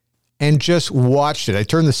it and just watched it. I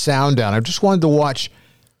turned the sound down. I just wanted to watch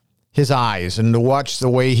his eyes and to watch the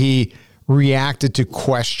way he reacted to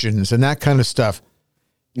questions and that kind of stuff.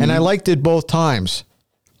 And I liked it both times.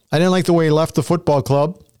 I didn't like the way he left the football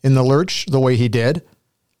club in the lurch the way he did.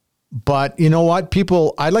 But you know what?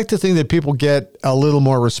 I like to think that people get a little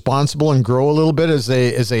more responsible and grow a little bit as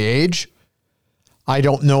they age. I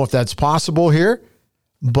don't know if that's possible here,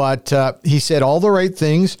 but he said all the right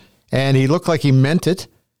things and he looked like he meant it.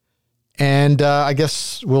 And I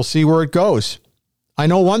guess we'll see where it goes. I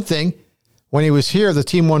know one thing. When he was here, the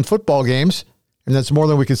team won football games, and that's more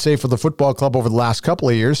than we could say for the football club over the last couple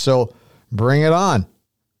of years. So bring it on.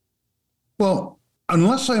 Well,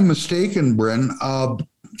 unless I'm mistaken, Bryn,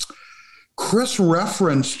 Chris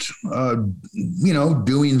referenced,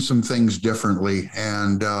 doing some things differently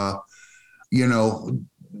and,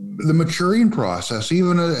 the maturing process,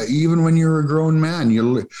 even when you're a grown man,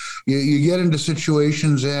 you get into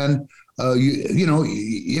situations and,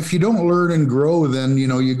 if you don't learn and grow, then,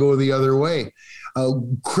 you go the other way.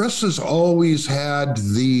 Chris has always had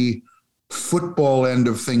the football end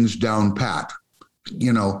of things down pat.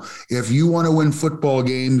 If you want to win football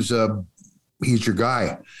games, he's your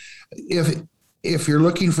guy. If you're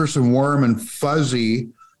looking for some warm and fuzzy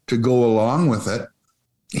to go along with it,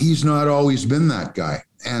 he's not always been that guy.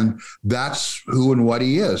 And that's who and what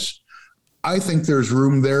he is. I think there's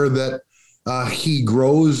room there that he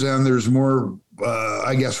grows and there's more,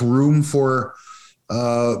 room for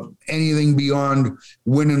anything beyond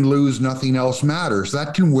win and lose, nothing else matters.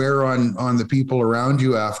 That can wear on the people around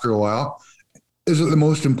you after a while. Is it the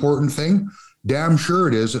most important thing? Damn sure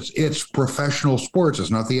it is. It's professional sports. It's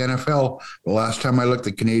not the NFL. The last time I looked,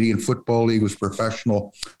 the Canadian Football League was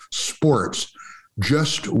professional sports.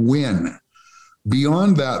 Just win.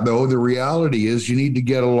 Beyond that, though, the reality is you need to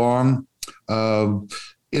get along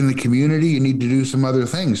in the community. You need to do some other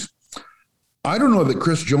things. I don't know that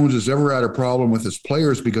Chris Jones has ever had a problem with his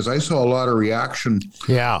players because I saw a lot of reaction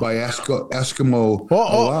by Eskimo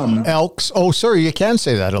alum. Elks. Oh, sorry, you can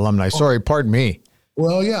say that, alumni. Sorry, pardon me.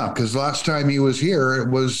 Well, yeah, because last time he was here, it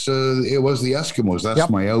was the Eskimos.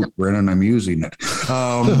 That's my out, Bryn, and I'm using it.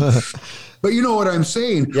 But you know what I'm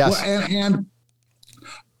saying? Yes. Well, and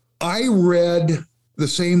I read the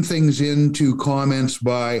same things into comments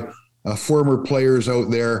by former players out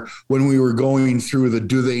there when we were going through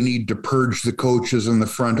do they need to purge the coaches in the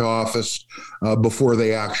front office before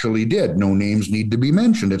they actually did. No names need to be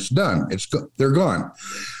mentioned. It's done. They're gone.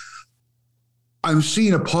 I'm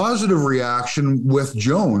seeing a positive reaction with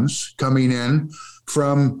Jones coming in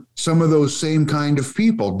from some of those same kind of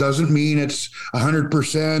people. Doesn't mean it's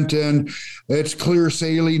 100% and it's clear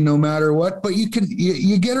sailing no matter what, but you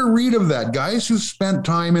get a read of that. Guys who spent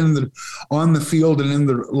time on the field and in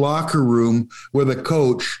the locker room with a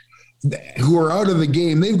coach who are out of the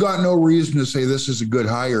game, they've got no reason to say this is a good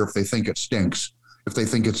hire if they think it stinks, if they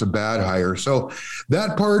think it's a bad hire. So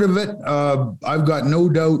that part of it, I've got no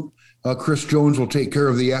doubt Chris Jones will take care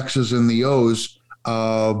of the X's and the O's.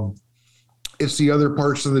 It's the other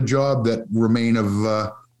parts of the job that remain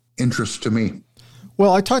of interest to me.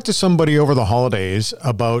 Well, I talked to somebody over the holidays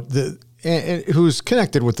about who's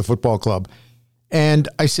connected with the football club. And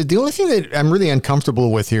I said, the only thing that I'm really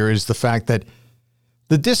uncomfortable with here is the fact that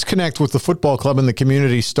the disconnect with the football club and the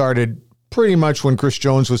community started pretty much when Chris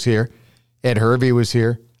Jones was here. Ed Hervey was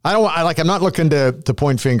here. I'm not looking to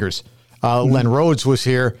point fingers. Len Rhodes was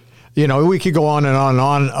here. You know, we could go on and on and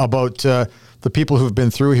on about the people who've been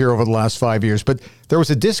through here over the last 5 years, but there was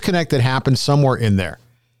a disconnect that happened somewhere in there.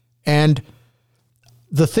 And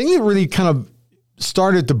the thing that really kind of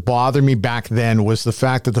started to bother me back then was the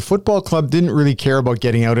fact that the football club didn't really care about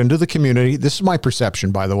getting out into the community. This is my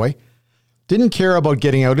perception, by the way. Didn't care about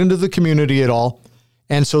getting out into the community at all.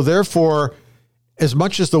 And so therefore, as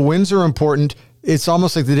much as the wins are important, it's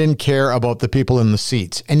almost like they didn't care about the people in the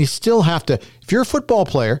seats. And you still have to, if you're a football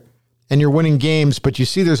player and you're winning games, but you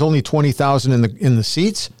see there's only 20,000 in the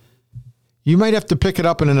seats, you might have to pick it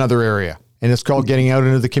up in another area. And it's called getting out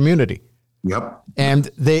into the community. Yep. And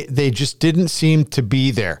they just didn't seem to be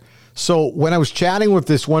there. So when I was chatting with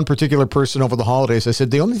this one particular person over the holidays, I said,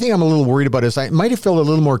 the only thing I'm a little worried about is I might have felt a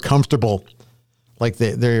little more comfortable, like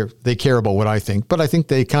they care about what I think, but I think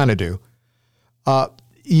they kind of do. I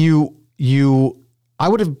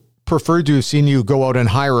would have preferred to have seen you go out and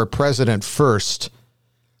hire a president first,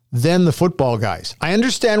 then the football guys. I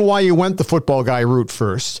understand why you went the football guy route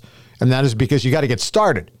first, and that is because you got to get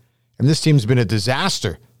started. And this team's been a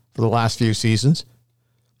disaster for the last few seasons.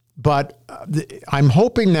 But I'm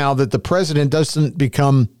hoping now that the president doesn't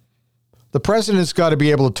become... The president's got to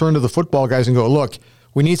be able to turn to the football guys and go, look,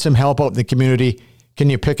 we need some help out in the community. Can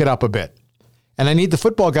you pick it up a bit? And I need the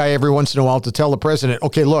football guy every once in a while to tell the president,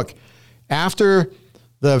 okay, look, after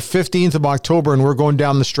the 15th of October and we're going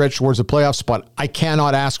down the stretch towards a playoff spot, I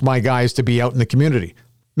cannot ask my guys to be out in the community.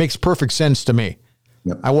 Makes perfect sense to me.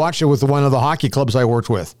 Yep. I watched it with one of the hockey clubs I worked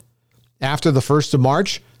with. After the 1st of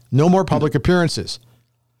March, no more public appearances.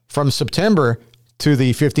 From September to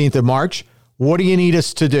the 15th of March, what do you need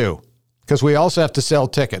us to do? Because we also have to sell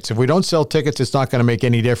tickets. If we don't sell tickets, it's not going to make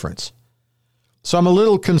any difference. So I'm a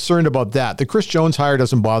little concerned about that. The Chris Jones hire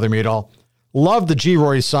doesn't bother me at all. Love the G.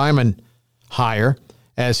 Roy Simon hire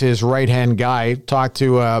as his right-hand guy. Talked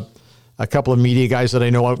to a couple of media guys that I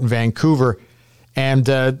know out in Vancouver. And,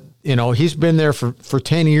 he's been there for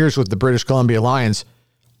 10 years with the British Columbia Lions.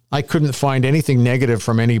 I couldn't find anything negative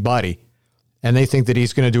from anybody. And they think that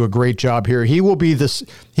he's going to do a great job here. He will be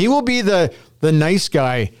the nice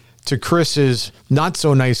guy to Chris's not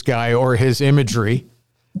so nice guy or his imagery.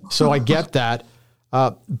 So I get that.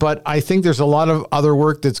 But I think there's a lot of other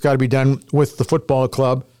work that's got to be done with the football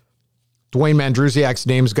club. Dwayne Mandrusiak's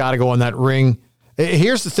name's got to go on that ring.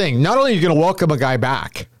 Here's the thing. Not only are you going to welcome a guy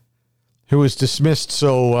back who was dismissed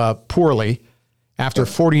so poorly after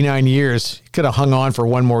 49 years, he could have hung on for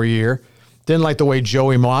one more year. Didn't like the way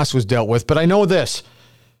Joey Moss was dealt with. But I know this,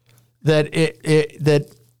 that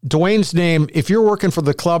Dwayne's name, if you're working for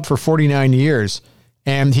the club for 49 years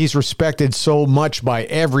and he's respected so much by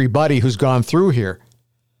everybody who's gone through here,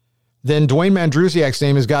 then Dwayne Mandrusiak's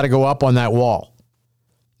name has got to go up on that wall.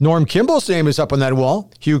 Norm Kimball's name is up on that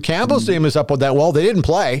wall. Hugh Campbell's name is up on that wall. They didn't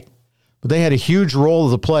play, but they had a huge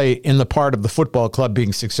role to play in the part of the football club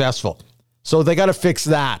being successful. So they got to fix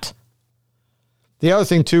that. The other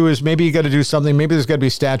thing, too, is maybe you got to do something. Maybe there's got to be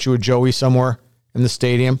a statue of Joey somewhere in the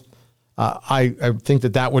stadium. I think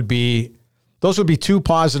that would be, those would be two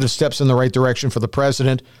positive steps in the right direction for the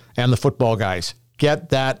president and the football guys. Get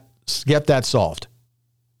that solved.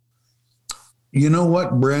 You know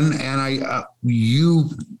what, Bryn? And you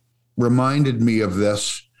reminded me of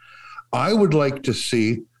this. I would like to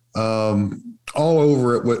see all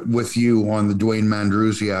over it with you on the Dwayne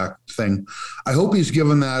Mandrusiak thing. I hope he's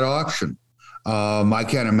given that option. I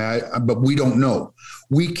can't imagine, but we don't know.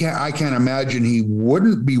 I can't imagine he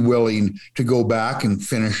wouldn't be willing to go back and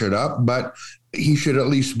finish it up, but he should at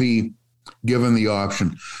least be given the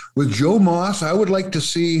option. With Joe Moss, I would like to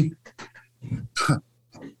see.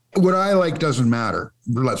 What I like doesn't matter.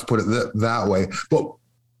 Let's put it that way. But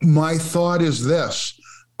my thought is this.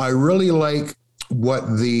 I really like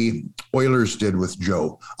what the Oilers did with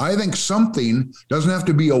Joe. I think something, doesn't have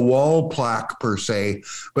to be a wall plaque per se,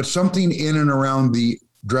 but something in and around the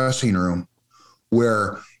dressing room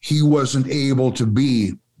where he wasn't able to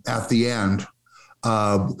be at the end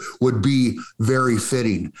would be very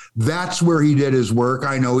fitting. That's where he did his work.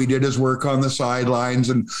 I know he did his work on the sidelines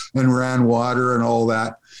and ran water and all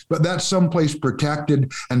that, but that's someplace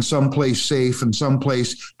protected and someplace safe and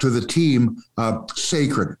someplace to the team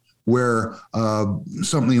sacred, where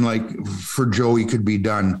something like for Joey could be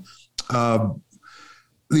done.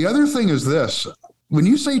 The other thing is this. When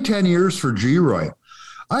you say 10 years for G. Roy,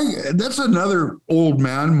 that's another old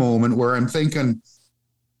man moment where I'm thinking,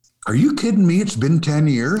 Are you kidding me? It's been 10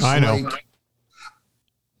 years. I know.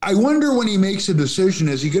 I wonder when he makes a decision,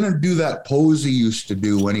 is he going to do that pose he used to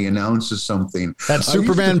do when he announces something? That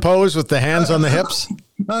Superman pose with the hands on the hips?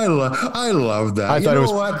 I love that. I thought it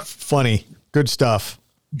was funny. Good stuff.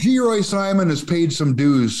 G. Simon has paid some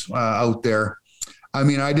dues out there. I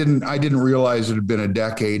mean, I didn't realize it had been a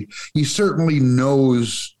decade. He certainly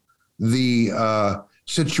knows the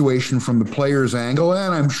situation from the player's angle,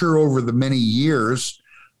 and I'm sure over the many years,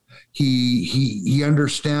 he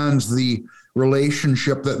understands the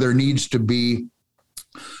relationship that there needs to be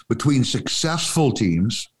between successful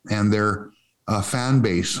teams and their fan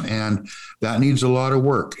base, and that needs a lot of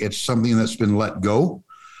work. It's something that's been let go.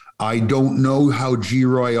 I don't know how G.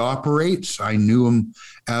 Roy operates. I knew him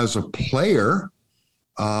as a player.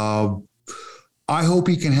 I hope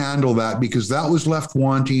he can handle that, because that was left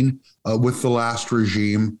wanting with the last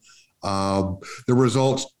regime. The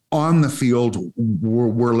results on the field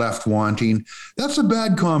were left wanting. That's a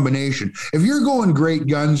bad combination. If you're going great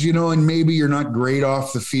guns, and maybe you're not great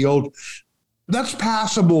off the field, that's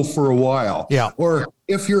passable for a while. Yeah. Or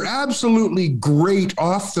if you're absolutely great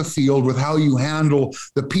off the field with how you handle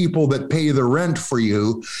the people that pay the rent for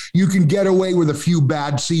you, you can get away with a few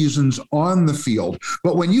bad seasons on the field.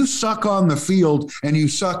 But when you suck on the field and you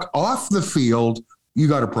suck off the field, you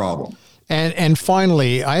got a problem. And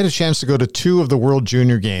finally, I had a chance to go to 2 of the World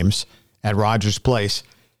Junior games at Rogers Place.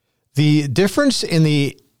 The difference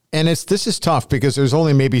this is tough because there's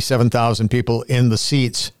only maybe 7,000 people in the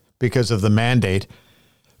seats because of the mandate,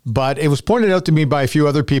 but it was pointed out to me by a few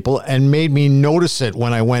other people and made me notice it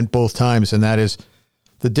when I went both times, and that is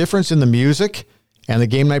the difference in the music and the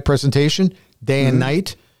game night presentation, day and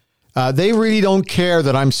night. They really don't care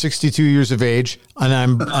that I'm 62 years of age and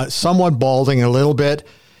I'm somewhat balding a little bit,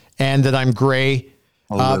 and that I'm gray.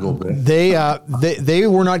 A little bit. They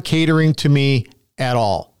were not catering to me at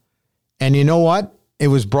all. And you know what? It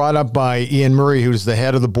was brought up by Ian Murray, who's the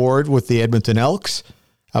head of the board with the Edmonton Elks,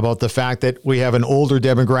 about the fact that we have an older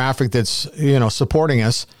demographic that's, supporting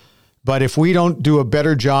us. But if we don't do a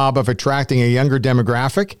better job of attracting a younger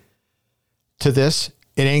demographic to this,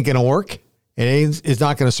 it ain't going to work. It's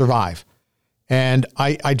not going to survive. And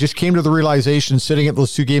I just came to the realization sitting at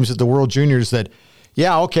those 2 games at the World Juniors that,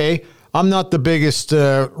 yeah, okay, I'm not the biggest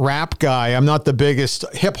rap guy. I'm not the biggest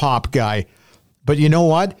hip hop guy. But you know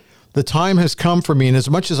what? The time has come for me. And as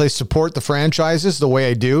much as I support the franchises the way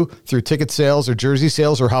I do through ticket sales or jersey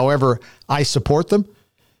sales or however I support them,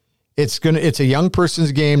 it's a young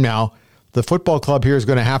person's game now. The football club here is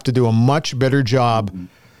going to have to do a much better job.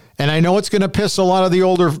 And I know it's going to piss a lot of the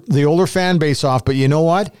older fan base off, but you know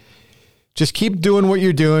what? Just keep doing what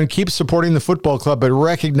you're doing. Keep supporting the football club, but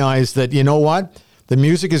recognize that, you know what? The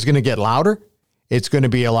music is going to get louder. It's going to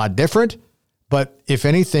be a lot different. But if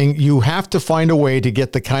anything, you have to find a way to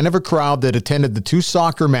get the kind of a crowd that attended the 2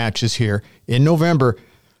 soccer matches here in November.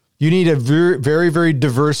 You need a very, very, very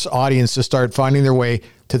diverse audience to start finding their way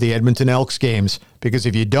to the Edmonton Elks games, because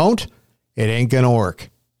if you don't, it ain't going to work.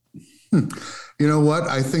 You know what?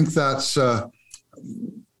 I think that's a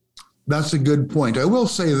good point. I will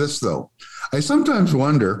say this, though. I sometimes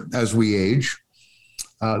wonder as we age,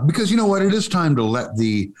 because you know what? It is time to let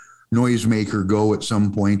the noisemaker go at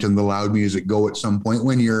some point and the loud music go at some point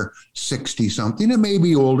when you're 60-something. It may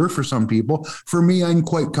be older for some people. For me, I'm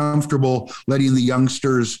quite comfortable letting the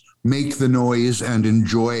youngsters make the noise and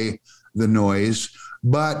enjoy the noise.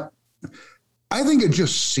 But I think it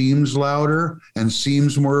just seems louder and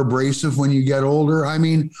seems more abrasive when you get older. I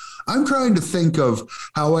mean, I'm trying to think of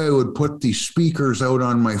how I would put the speakers out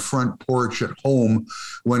on my front porch at home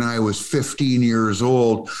when I was 15 years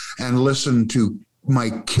old and listen to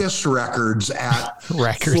my Kiss records at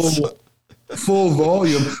full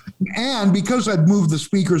volume. And because I'd moved the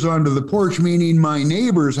speakers onto the porch, meaning my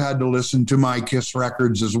neighbors had to listen to my Kiss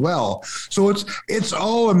records as well. So it's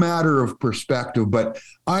all a matter of perspective, but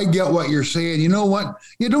I get what you're saying. You know what?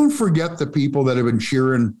 You don't forget the people that have been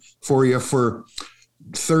cheering for you for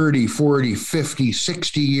 30, 40, 50,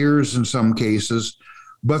 60 years in some cases.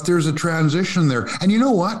 But there's a transition there. And you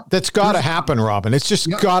know what? That's got to happen, Robin. It's just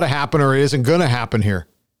got to happen, or it isn't going to happen here.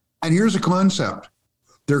 And here's a concept.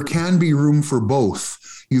 There can be room for both.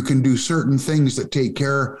 You can do certain things that take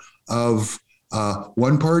care of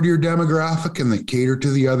one part of your demographic and that cater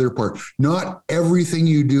to the other part. Not everything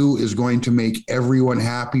you do is going to make everyone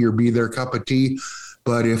happy or be their cup of tea.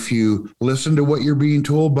 But if you listen to what you're being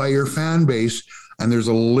told by your fan base, and there's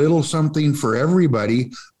a little something for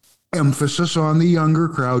everybody, emphasis on the younger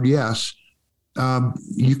crowd, yes,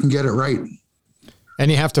 you can get it right. And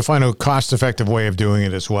you have to find a cost-effective way of doing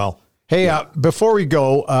it as well. Hey, before we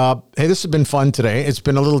go, hey, this has been fun today. It's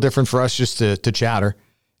been a little different for us just to chatter.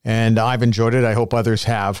 and I've enjoyed it. I hope others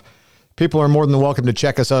have. People are more than welcome to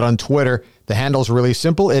check us out on Twitter. The handle's really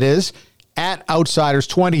simple. It is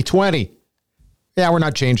 @Outsiders2020. Yeah, we're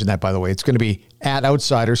not changing that, by the way. It's going to be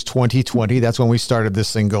 @Outsiders2020. That's when we started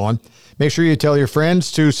this thing going. Make sure you tell your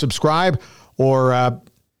friends to subscribe or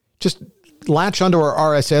just latch onto our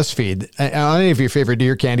RSS feed on any of your favorite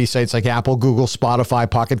Deer Candy sites like Apple, Google, Spotify,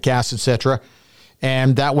 Pocket Casts, etc.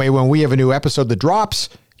 And that way, when we have a new episode that drops,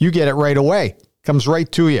 you get it right away. Comes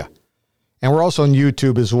right to you. And we're also on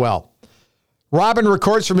YouTube as well. Robin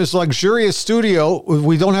records from his luxurious studio.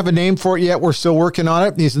 We don't have a name for it yet. We're still working on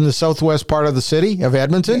it. He's in the southwest part of the city of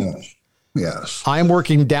Edmonton. Yes. I'm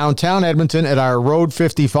working downtown Edmonton at our Road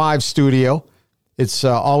 55 studio. It's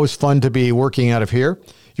always fun to be working out of here.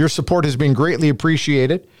 Your support has been greatly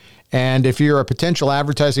appreciated. And if you're a potential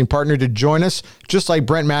advertising partner to join us, just like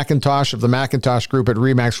Brent McIntosh of the McIntosh Group at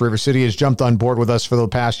Remax River City has jumped on board with us for the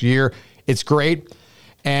past year, it's great.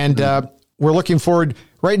 And we're looking forward.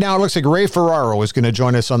 Right now, it looks like Ray Ferraro is going to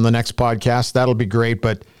join us on the next podcast. That'll be great.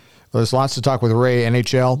 But there's lots to talk with Ray,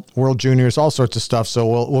 NHL, World Juniors, all sorts of stuff. So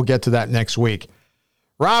we'll get to that next week.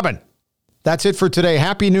 Robin, that's it for today.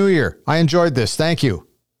 Happy New Year. I enjoyed this. Thank you.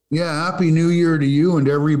 Yeah, Happy New Year to you and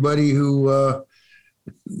everybody who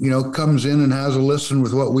comes in and has a listen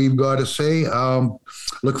with what we've got to say.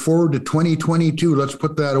 Look forward to 2022. Let's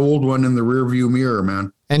put that old one in the rearview mirror,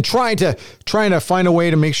 man. And trying to find a way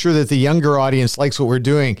to make sure that the younger audience likes what we're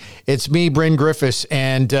doing. It's me, Bryn Griffiths,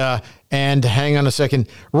 and hang on a second,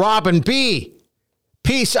 Robin B.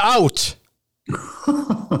 Peace out.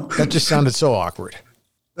 That just sounded so awkward.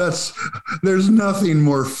 There's nothing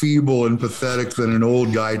more feeble and pathetic than an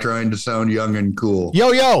old guy trying to sound young and cool.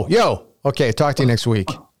 Yo. Okay, talk to you next week.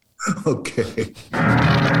 Okay.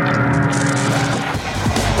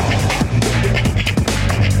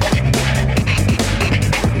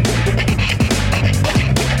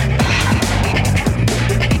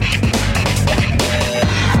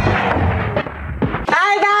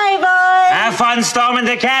 Have fun storming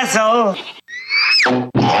the castle.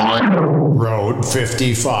 Road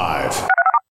 55.